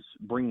is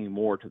bringing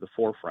more to the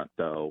forefront,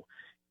 though,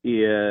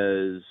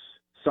 is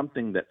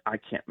something that I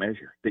can't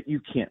measure, that you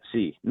can't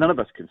see. None of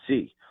us can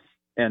see,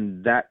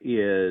 and that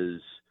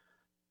is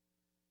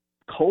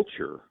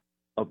culture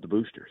of the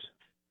boosters.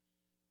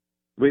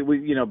 We've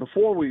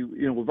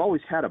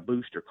always had a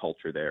booster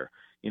culture there.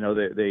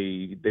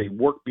 They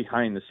work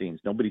behind the scenes.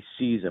 Nobody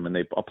sees them, and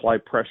they apply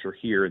pressure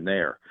here and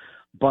there.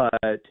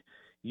 But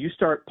you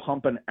start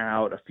pumping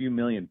out a few $1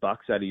 million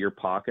out of your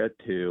pocket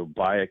to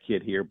buy a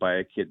kid here, buy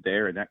a kid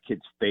there, and that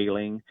kid's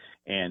failing,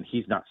 and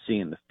he's not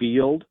seeing the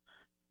field.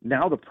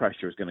 Now the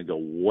pressure is going to go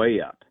way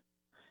up.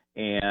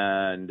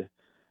 And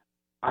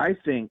I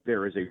think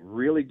there is a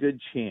really good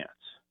chance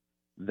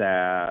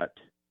that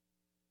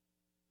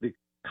the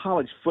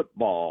college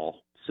football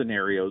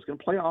scenario is going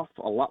to play off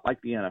a lot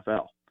like the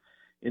NFL.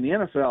 In the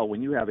NFL,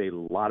 when you have a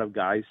lot of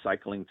guys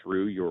cycling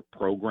through your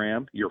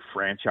program, your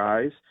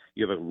franchise,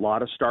 you have a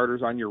lot of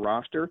starters on your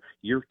roster,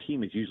 your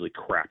team is usually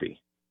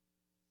crappy.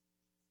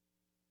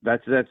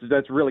 That's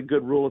really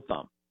good rule of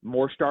thumb.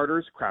 More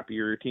starters, crappier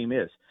your team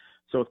is.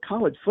 So with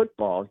college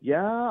football,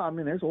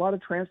 there's a lot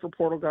of transfer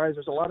portal guys.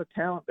 There's a lot of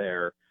talent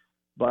there.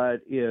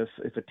 But if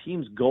a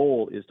team's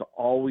goal is to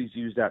always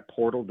use that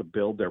portal to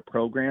build their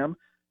program,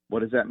 what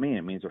does that mean?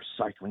 It means they're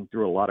cycling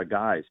through a lot of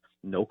guys.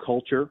 No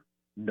culture,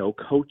 no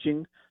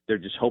coaching. They're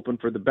just hoping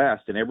for the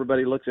best. And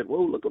everybody looks at,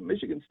 whoa, look what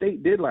Michigan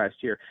State did last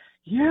year.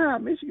 Yeah,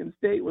 Michigan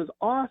State was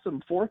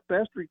awesome. 4th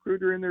best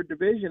recruiter in their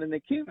division, and they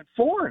came in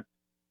 4th.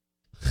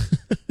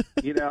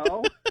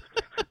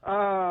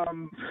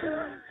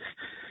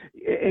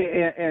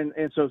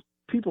 And so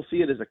people see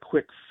it as a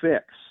quick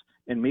fix,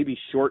 and maybe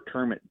short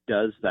term it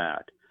does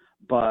that.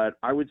 But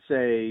I would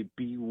say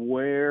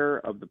beware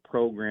of the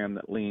program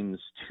that leans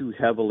too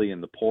heavily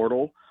in the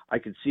portal. I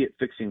could see it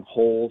fixing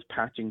holes,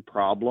 patching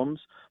problems,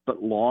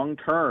 but long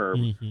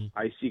term,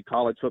 I see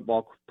college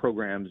football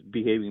programs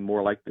behaving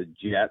more like the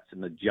Jets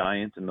and the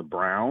Giants and the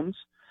Browns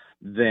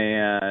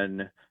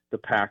than the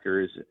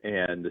Packers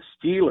and the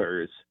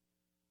Steelers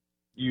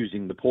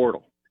using the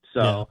portal.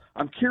 So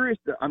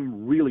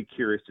I'm really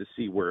curious to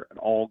see where it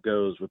all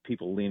goes with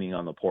people leaning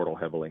on the portal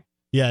heavily.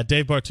 Yeah,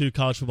 Dave Bartu,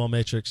 College Football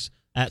Matrix,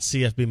 at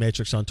CFB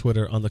Matrix on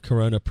Twitter, on the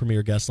Corona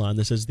Premier Guest Line.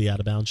 This is the Out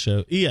of Bounds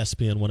Show,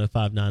 ESPN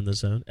 105.9 The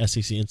Zone,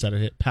 SEC Insider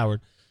Hit, powered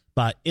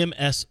by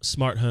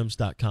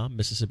MSSmartHomes.com,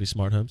 Mississippi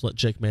Smart Homes. Let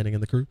Jake Manning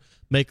and the crew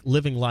make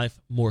living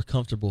life more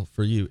comfortable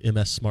for you,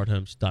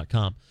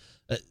 MSSmartHomes.com.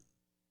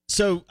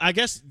 So I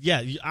guess,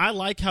 I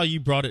like how you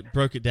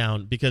broke it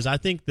down, because I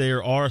think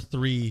there are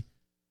three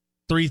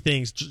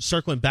things,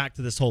 circling back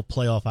to this whole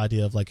playoff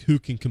idea of like who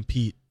can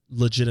compete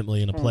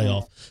legitimately in a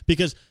playoff.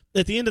 Because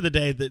at the end of the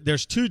day,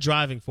 there's two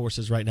driving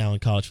forces right now in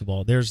college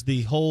football. There's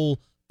the whole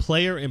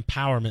player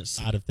empowerment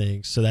side of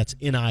things. So that's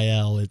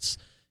NIL.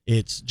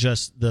 It's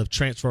just the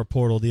transfer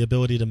portal, the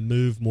ability to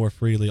move more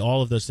freely,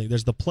 all of those things.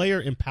 There's the player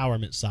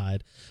empowerment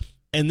side.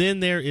 And then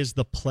there is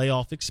the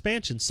playoff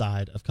expansion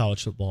side of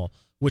college football,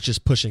 which is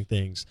pushing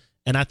things.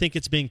 And I think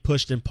it's being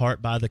pushed in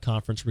part by the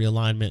conference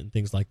realignment and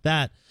things like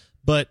that.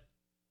 But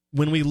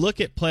when we look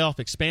at playoff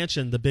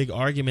expansion, the big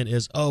argument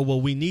is,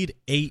 we need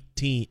 8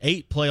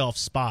 playoff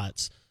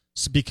spots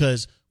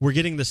because we're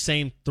getting the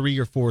same 3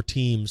 or 4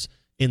 teams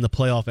in the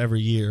playoff every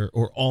year,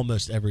 or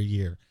almost every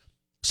year.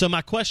 So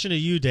my question to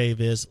you,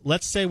 Dave, is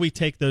let's say we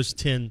take those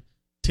 10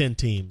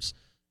 teams,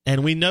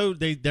 and we know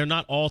they're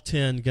not all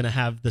 10 going to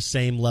have the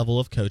same level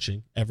of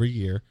coaching every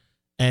year,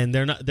 and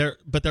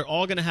but they're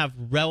all going to have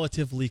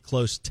relatively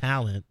close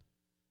talent.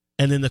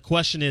 And then the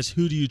question is,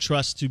 who do you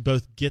trust to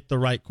both get the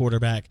right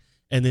quarterback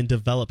and then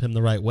develop him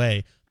the right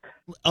way?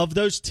 Of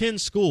those 10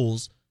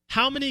 schools,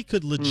 how many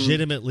could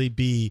legitimately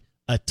be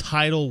a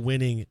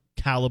title-winning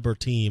caliber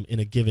team in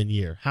a given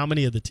year? How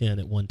many of the 10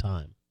 at one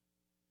time?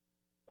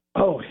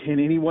 In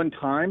any one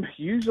time?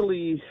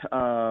 Usually,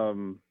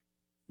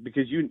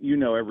 because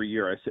every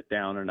year I sit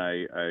down and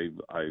I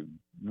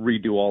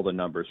redo all the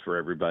numbers for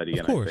everybody,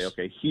 and I say,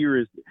 okay,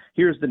 here's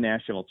the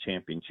national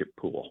championship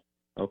pool.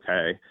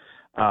 Okay.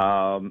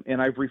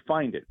 And I've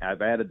refined it.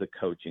 I've added the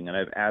coaching, and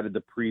I've added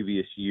the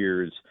previous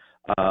year's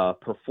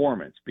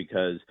performance,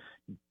 because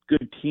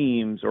good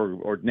teams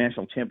or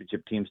national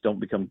championship teams don't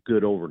become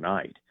good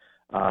overnight.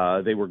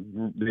 They were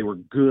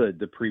good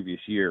the previous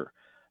year.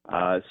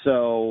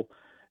 So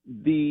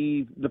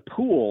the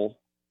pool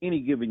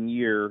any given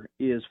year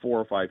is 4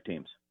 or 5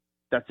 teams.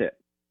 That's it.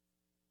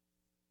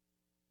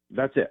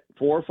 4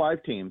 or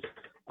 5 teams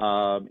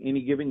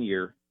any given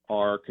year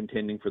are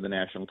contending for the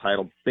national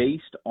title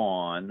based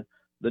on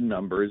the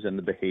numbers and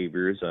the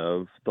behaviors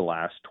of the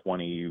last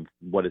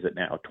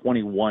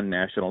 21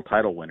 national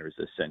title winners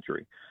this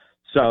century.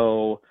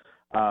 So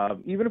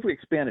even if we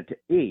expand it to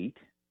 8,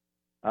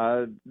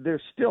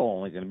 there's still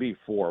only going to be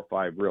 4 or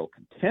 5 real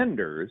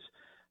contenders.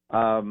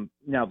 Now,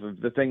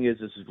 the thing is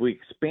if we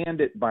expand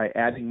it by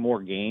adding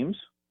more games,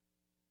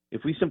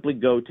 if we simply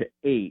go to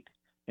 8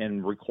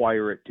 and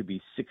require it to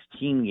be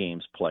 16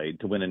 games played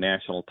to win a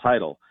national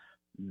title,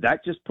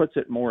 that just puts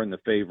it more in the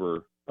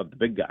favor of the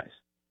big guys.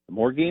 The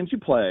more games you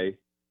play,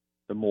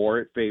 the more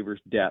it favors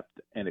depth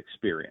and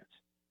experience.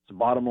 It's the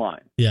bottom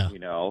line. Yeah.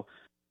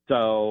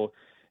 So,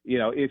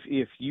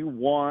 if you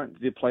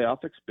want the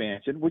playoff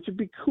expansion, which would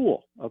be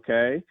cool,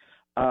 okay,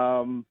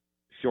 don't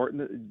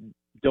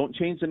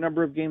change the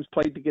number of games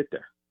played to get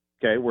there.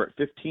 Okay, we're at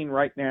 15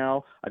 right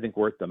now. I think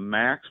we're at the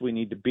max we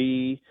need to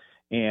be,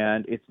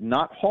 and it's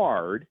not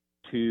hard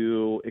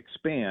to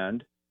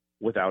expand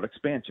without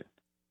expansion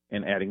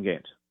and adding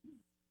games.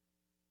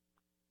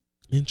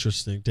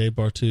 Interesting. Dave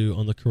Bartu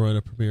on the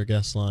Corona Premier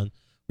Guest Line.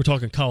 We're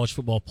talking college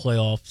football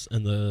playoffs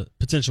and the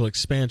potential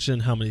expansion,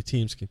 how many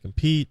teams can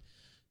compete.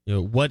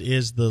 What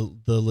is the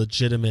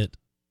legitimate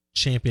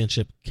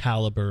championship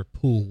caliber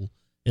pool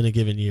in a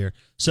given year?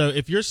 So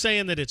if you're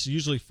saying that it's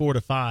usually 4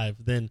 to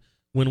 5, then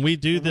when we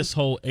do this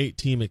whole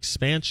 8-team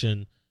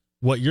expansion,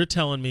 what you're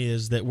telling me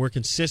is that we're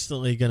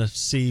consistently going to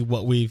see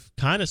what we've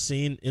kind of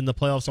seen in the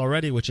playoffs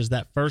already, which is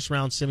that first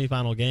round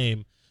semifinal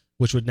game,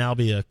 which would now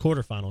be a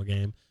quarterfinal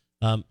game,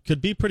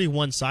 could be pretty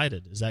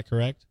one-sided. Is that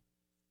correct?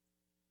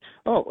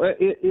 Oh,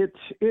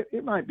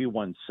 it might be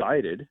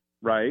one-sided,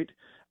 right?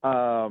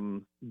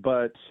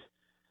 But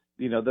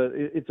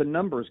it's a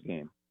numbers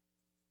game,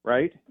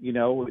 right?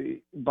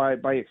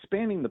 By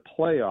expanding the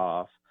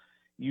playoff,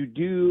 you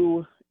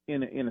do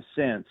in a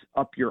sense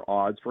up your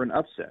odds for an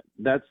upset.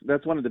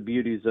 That's one of the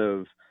beauties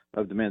of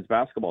the men's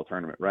basketball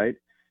tournament, right?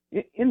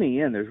 In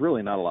the end, there's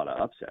really not a lot of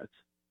upsets.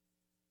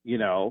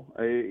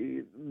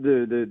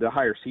 The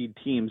higher seed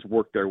teams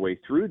work their way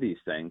through these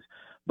things,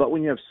 but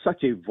when you have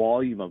such a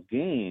volume of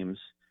games,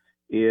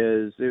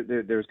 is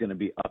there's going to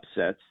be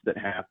upsets that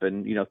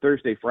happen.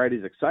 Thursday, Friday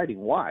is exciting.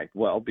 Why?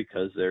 Well,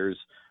 because there's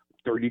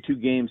 32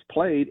 games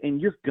played,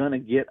 and you're going to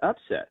get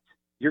upsets.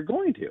 You're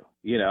going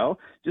to,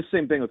 Just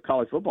same thing with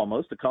college football.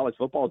 Most of college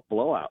football is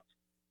blowouts.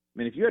 I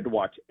mean, if you had to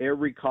watch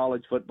every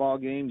college football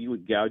game, you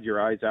would gouge your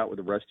eyes out with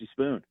a rusty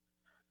spoon,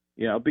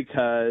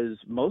 because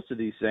most of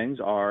these things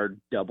are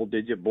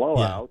double-digit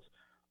blowouts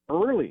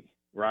early,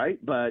 right?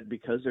 But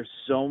because there's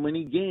so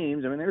many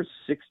games, I mean, there's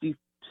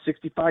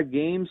 65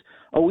 games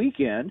a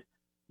weekend,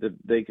 that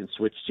they can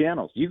switch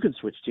channels. You can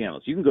switch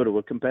channels. You can go to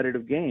a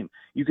competitive game.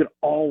 You can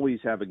always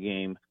have a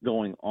game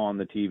going on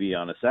the TV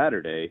on a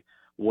Saturday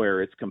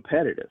where it's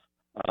competitive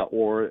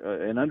or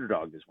an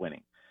underdog is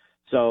winning.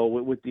 So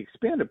with the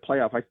expanded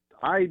playoff,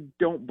 I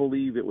don't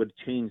believe it would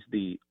change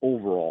the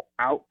overall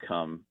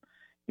outcome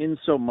in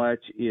so much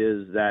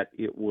is that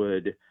it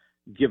would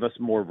give us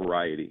more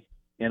variety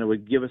and it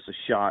would give us a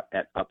shot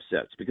at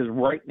upsets. Because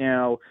right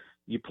now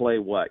you play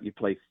what? You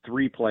play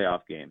 3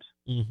 playoff games.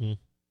 Mm-hmm.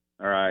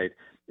 All right.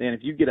 And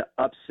if you get an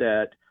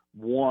upset,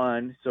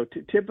 one, so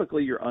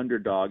typically your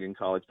underdog in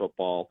college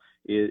football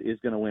is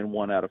going to win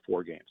 1 out of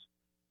 4 games.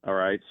 All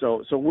right.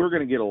 So we're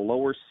going to get a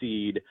lower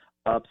seed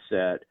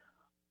upset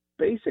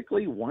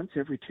basically once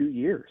every 2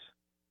 years.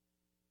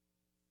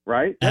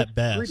 Right? That's at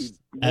best. Pretty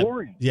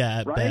boring.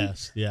 At right?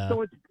 best. Yeah.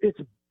 So it's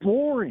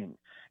boring.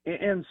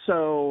 And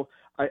so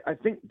I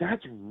think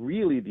that's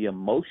really the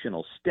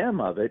emotional stem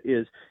of it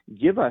is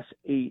give us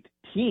 8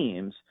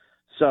 teams.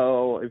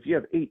 So if you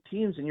have 8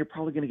 teams, then you're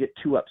probably going to get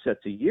 2 upsets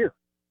a year.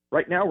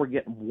 Right now we're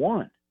getting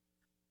 1,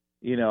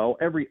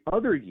 every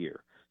other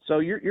year. So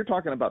you're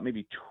talking about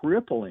maybe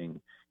tripling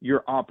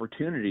your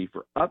opportunity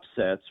for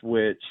upsets,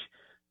 which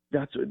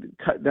that's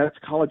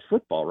college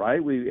football, right?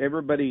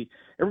 Everybody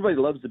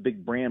loves the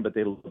big brand, but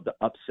they love the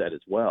upset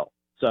as well.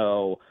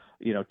 So,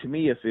 to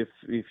me,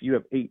 if you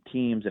have 8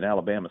 teams and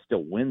Alabama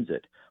still wins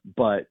it,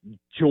 but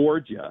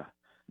Georgia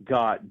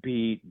got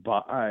beat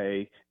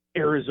by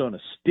Arizona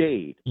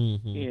State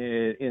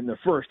in the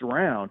first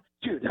round,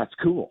 dude, that's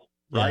cool,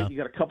 right? Yeah. You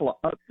got a couple of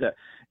upsets,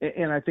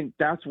 and I think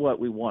that's what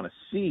we want to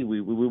see.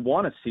 We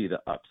want to see the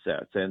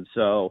upsets, and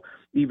so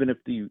even if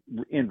the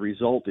end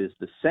result is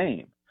the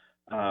same,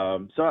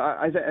 so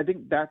I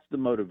think that's the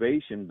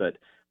motivation. But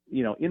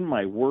in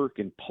my work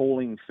in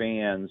polling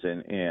fans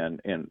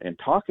and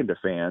talking to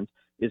fans,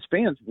 is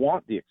fans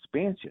want the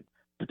expansion,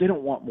 but they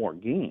don't want more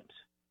games.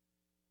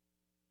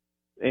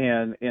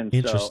 And so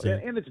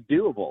and it's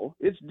doable.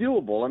 It's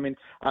doable. I mean,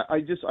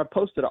 I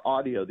posted an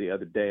audio the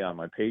other day on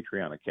my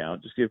Patreon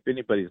account. Just if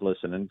anybody's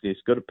listening,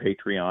 just go to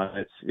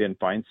Patreon and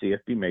find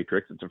CFB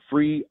Matrix. It's a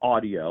free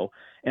audio,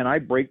 and I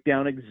break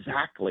down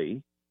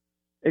exactly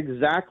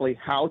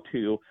how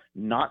to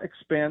not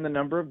expand the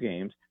number of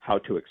games, how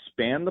to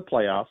expand the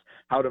playoffs,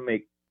 how to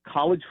make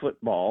college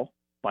football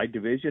by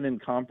division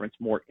and conference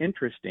more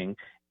interesting,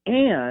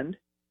 and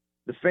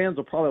the fans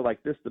will probably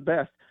like this the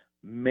best,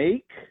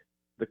 make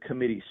the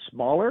committee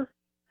smaller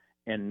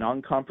and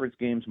non-conference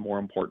games more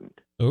important.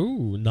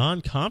 Oh,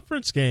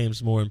 non-conference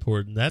games more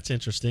important. That's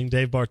interesting.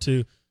 Dave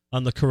Bartu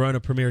on the Corona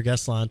Premier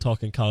Guest Line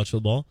talking college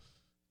football,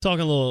 talking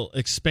a little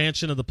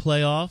expansion of the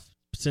playoff,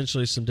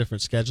 potentially some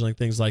different scheduling,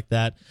 things like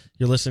that.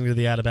 You're listening to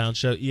the Out of Bounds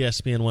Show,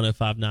 ESPN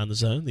 105.9 The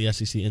Zone, the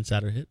SEC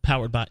Insider Hit,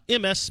 powered by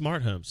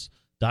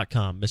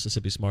MSSmartHomes.com.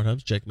 Mississippi Smart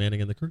Homes, Jake Manning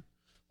and the crew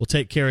will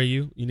take care of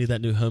you. You need that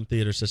new home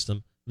theater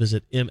system.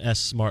 Visit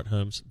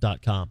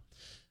MSSmartHomes.com.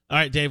 All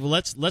right, Dave, well,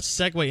 let's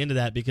segue into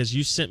that because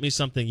you sent me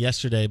something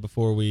yesterday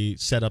before we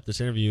set up this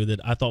interview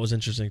that I thought was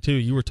interesting, too.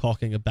 You were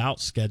talking about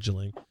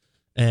scheduling,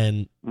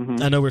 and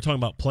I know we were talking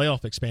about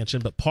playoff expansion,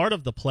 but part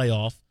of the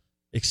playoff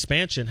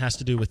expansion has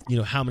to do with,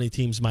 how many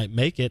teams might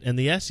make it, and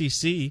the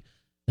SEC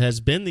has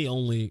been the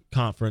only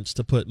conference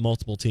to put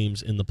multiple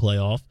teams in the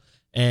playoff,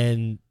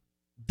 and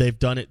they've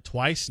done it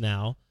twice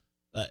now.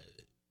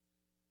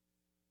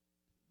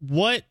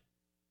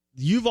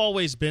 You've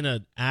always been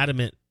an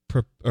adamant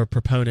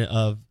proponent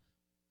of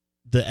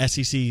the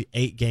SEC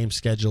 8-game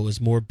schedule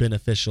is more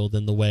beneficial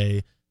than the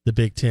way the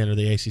Big Ten or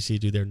the ACC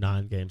do their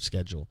 9-game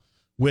schedule.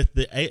 With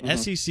the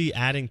SEC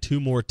adding 2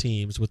 more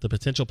teams with the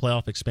potential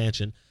playoff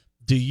expansion,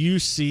 do you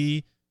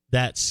see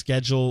that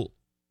schedule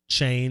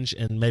change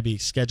and maybe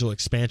schedule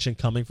expansion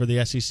coming for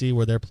the SEC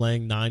where they're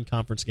playing 9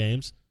 conference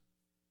games?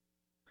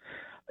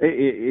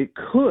 It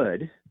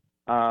could.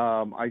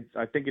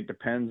 I think it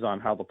depends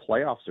on how the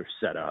playoffs are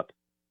set up,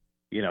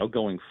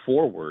 going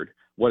forward.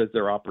 What is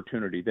their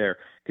opportunity there?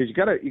 Because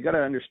you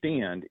gotta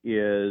understand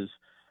is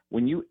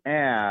when you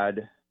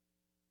add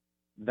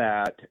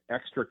that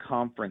extra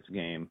conference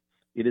game,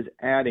 it is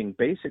adding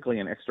basically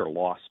an extra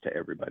loss to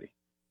everybody,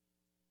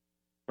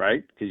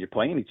 right? Because you're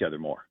playing each other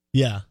more.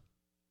 Yeah,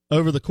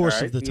 over the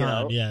course of the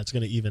time, it's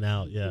going to even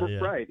out. Yeah,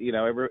 right.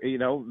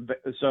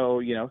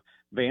 So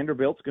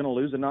Vanderbilt's going to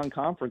lose a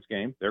non-conference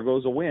game. There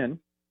goes a win.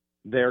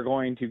 They're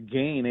going to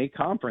gain a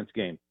conference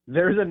game.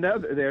 There's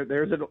another.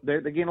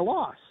 They gain a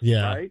loss.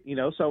 Yeah. Right.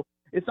 So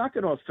it's not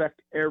going to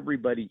affect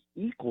everybody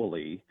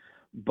equally,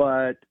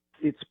 but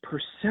it's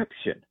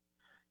perception.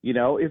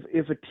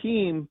 If a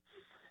team,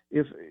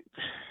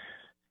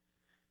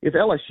 if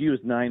LSU is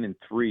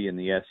 9-3 in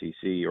the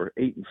SEC or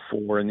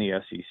 8-4 in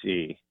the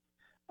SEC,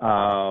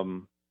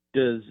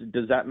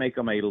 does that make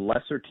them a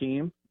lesser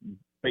team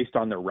based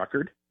on their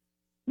record?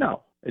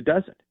 No, it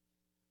doesn't.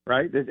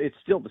 Right? It's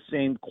still the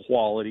same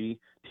quality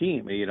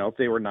team. You know, if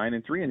they were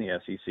 9-3 in the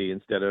SEC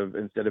instead of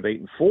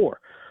 8-4,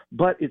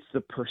 but it's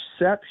the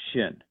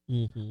perception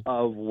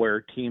of where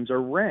teams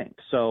are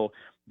ranked. So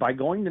by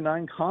going to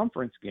 9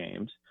 conference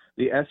games,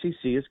 the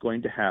SEC is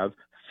going to have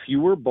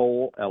fewer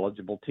bowl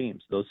eligible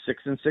teams. Those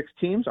 6-6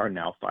 teams are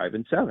now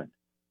 5-7,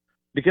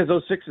 because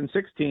those 6-6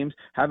 teams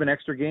have an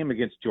extra game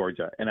against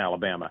Georgia and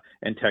Alabama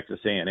and Texas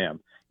A&M,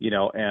 you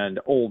know, and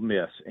Ole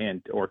Miss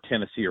or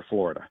Tennessee or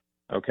Florida.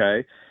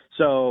 Okay,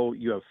 so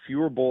you have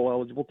fewer bowl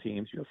eligible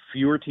teams, you have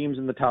fewer teams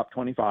in the top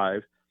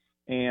 25,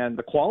 and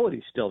the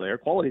quality's still there.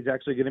 Quality is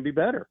actually going to be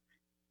better.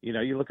 You know,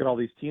 you look at all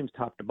these teams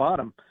top to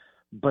bottom,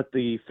 but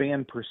the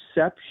fan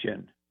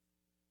perception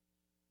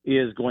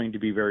is going to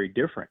be very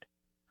different.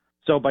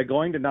 So by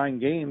going to 9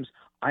 games,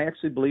 I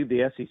actually believe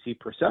the SEC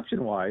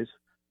perception-wise,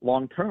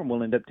 long-term,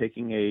 will end up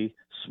taking a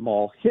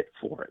small hit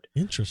for it.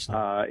 Interesting.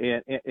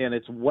 And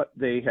it's what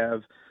they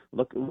have.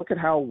 Look at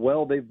how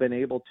well they've been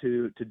able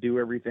to do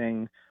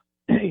everything,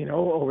 you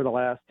know, over the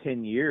last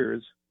 10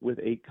 years with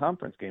 8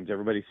 conference games.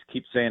 Everybody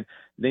keeps saying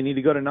they need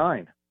to go to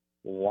 9.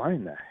 Why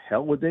in the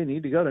hell would they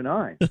need to go to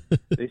 9?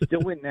 They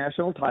still win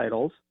national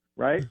titles,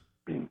 right?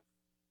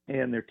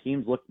 And their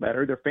teams look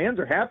better. Their fans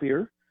are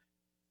happier.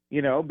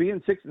 You know,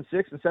 being 6-6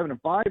 and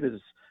 7-5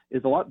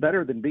 is a lot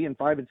better than being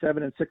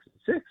 5-7 and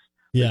 6-6.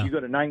 Yeah. If you go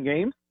to 9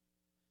 games,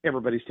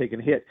 everybody's taking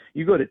a hit.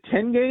 You go to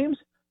 10 games,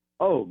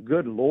 oh,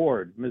 good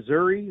Lord.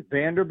 Missouri,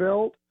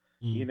 Vanderbilt,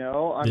 you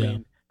know, I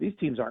mean, these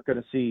teams aren't going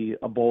to see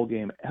a bowl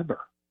game ever.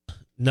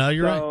 No,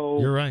 you're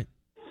right. You're right.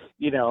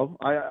 You know,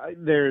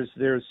 there's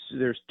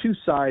 2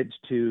 sides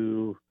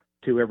to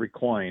every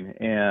coin,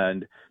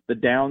 and the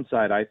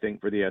downside, I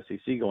think, for the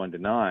SEC going to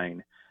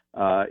 9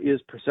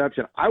 is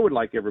perception. I would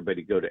like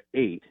everybody to go to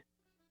 8.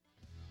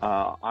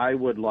 I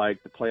would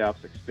like the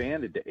playoffs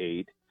expanded to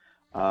 8.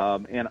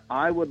 And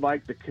I would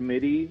like the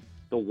committee,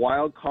 the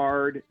wild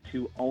card,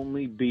 to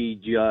only be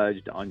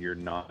judged on your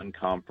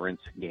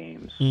non-conference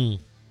games.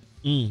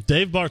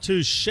 Dave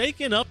Bartoo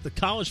shaking up the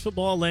college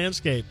football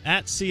landscape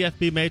at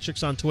CFB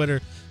Matrix on Twitter.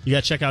 You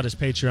got to check out his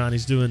Patreon.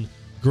 He's doing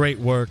great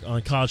work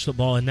on college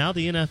football and now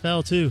the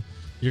NFL too.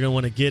 You're going to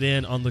want to get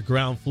in on the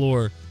ground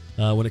floor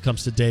when it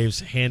comes to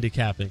Dave's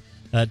handicapping.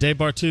 Dave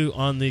Bartoo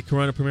on the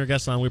Corona Premier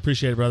Guest Line. We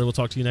appreciate it, brother. We'll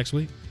talk to you next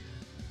week.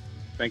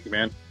 Thank you,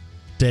 man.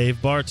 Dave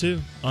Bartoo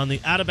on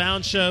the Out of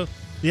Bounds Show,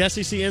 the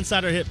SEC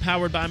Insider Hit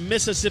powered by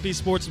Mississippi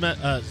Sports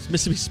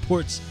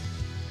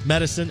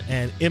Medicine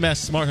and MS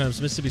Smart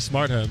Homes, Mississippi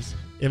Smart Homes,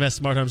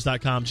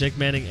 MSSmartHomes.com. Jake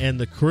Manning and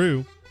the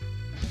crew,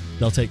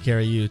 they'll take care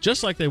of you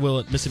just like they will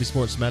at Mississippi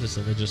Sports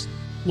Medicine. They're just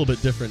a little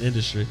bit different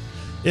industry.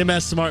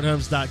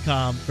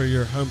 MSSmartHomes.com for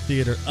your home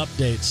theater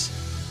updates.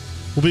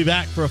 We'll be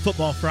back for a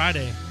Football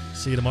Friday.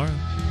 See you tomorrow.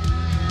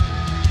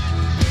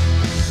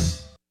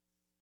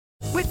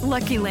 With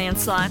Lucky Land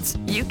Slots,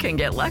 you can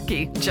get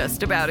lucky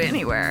just about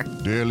anywhere.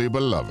 Dearly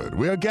beloved,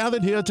 we are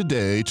gathered here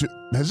today to...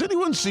 Has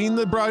anyone seen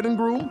the bride and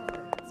groom?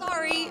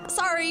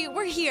 Sorry,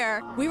 we're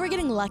here. We were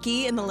getting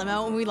lucky in the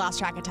limo and we lost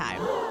track of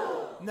time.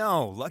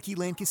 No, Lucky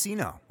Land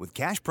Casino, with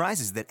cash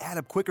prizes that add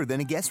up quicker than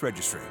a guest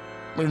registry.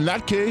 In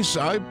that case,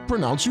 I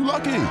pronounce you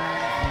lucky.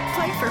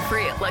 Play for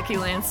free at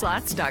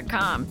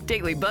LuckyLandSlots.com.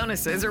 Daily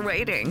bonuses are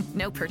waiting.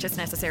 No purchase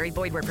necessary.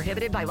 Void where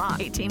prohibited by law.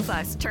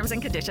 18+. Terms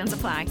and conditions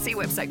apply. See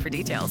website for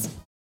details.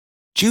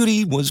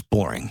 Judy was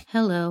boring.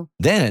 Hello.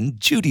 Then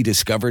Judy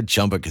discovered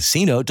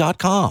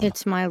ChumbaCasino.com.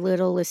 It's my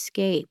little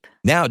escape.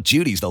 Now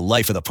Judy's the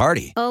life of the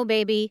party. Oh,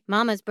 baby,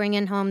 mama's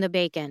bringing home the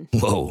bacon.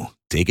 Whoa,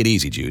 take it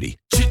easy, Judy.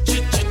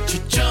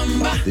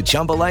 The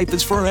Chumba life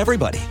is for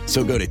everybody.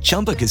 So go to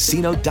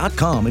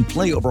ChumbaCasino.com and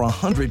play over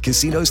 100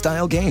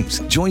 casino-style games.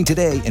 Join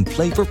today and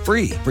play for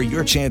free for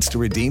your chance to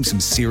redeem some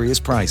serious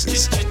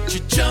prizes.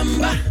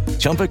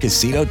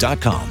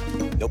 ChumbaCasino.com.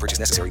 No purchase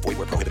necessary. Void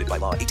where prohibited by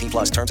law.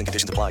 18+. Terms and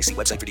conditions apply. See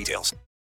website for details.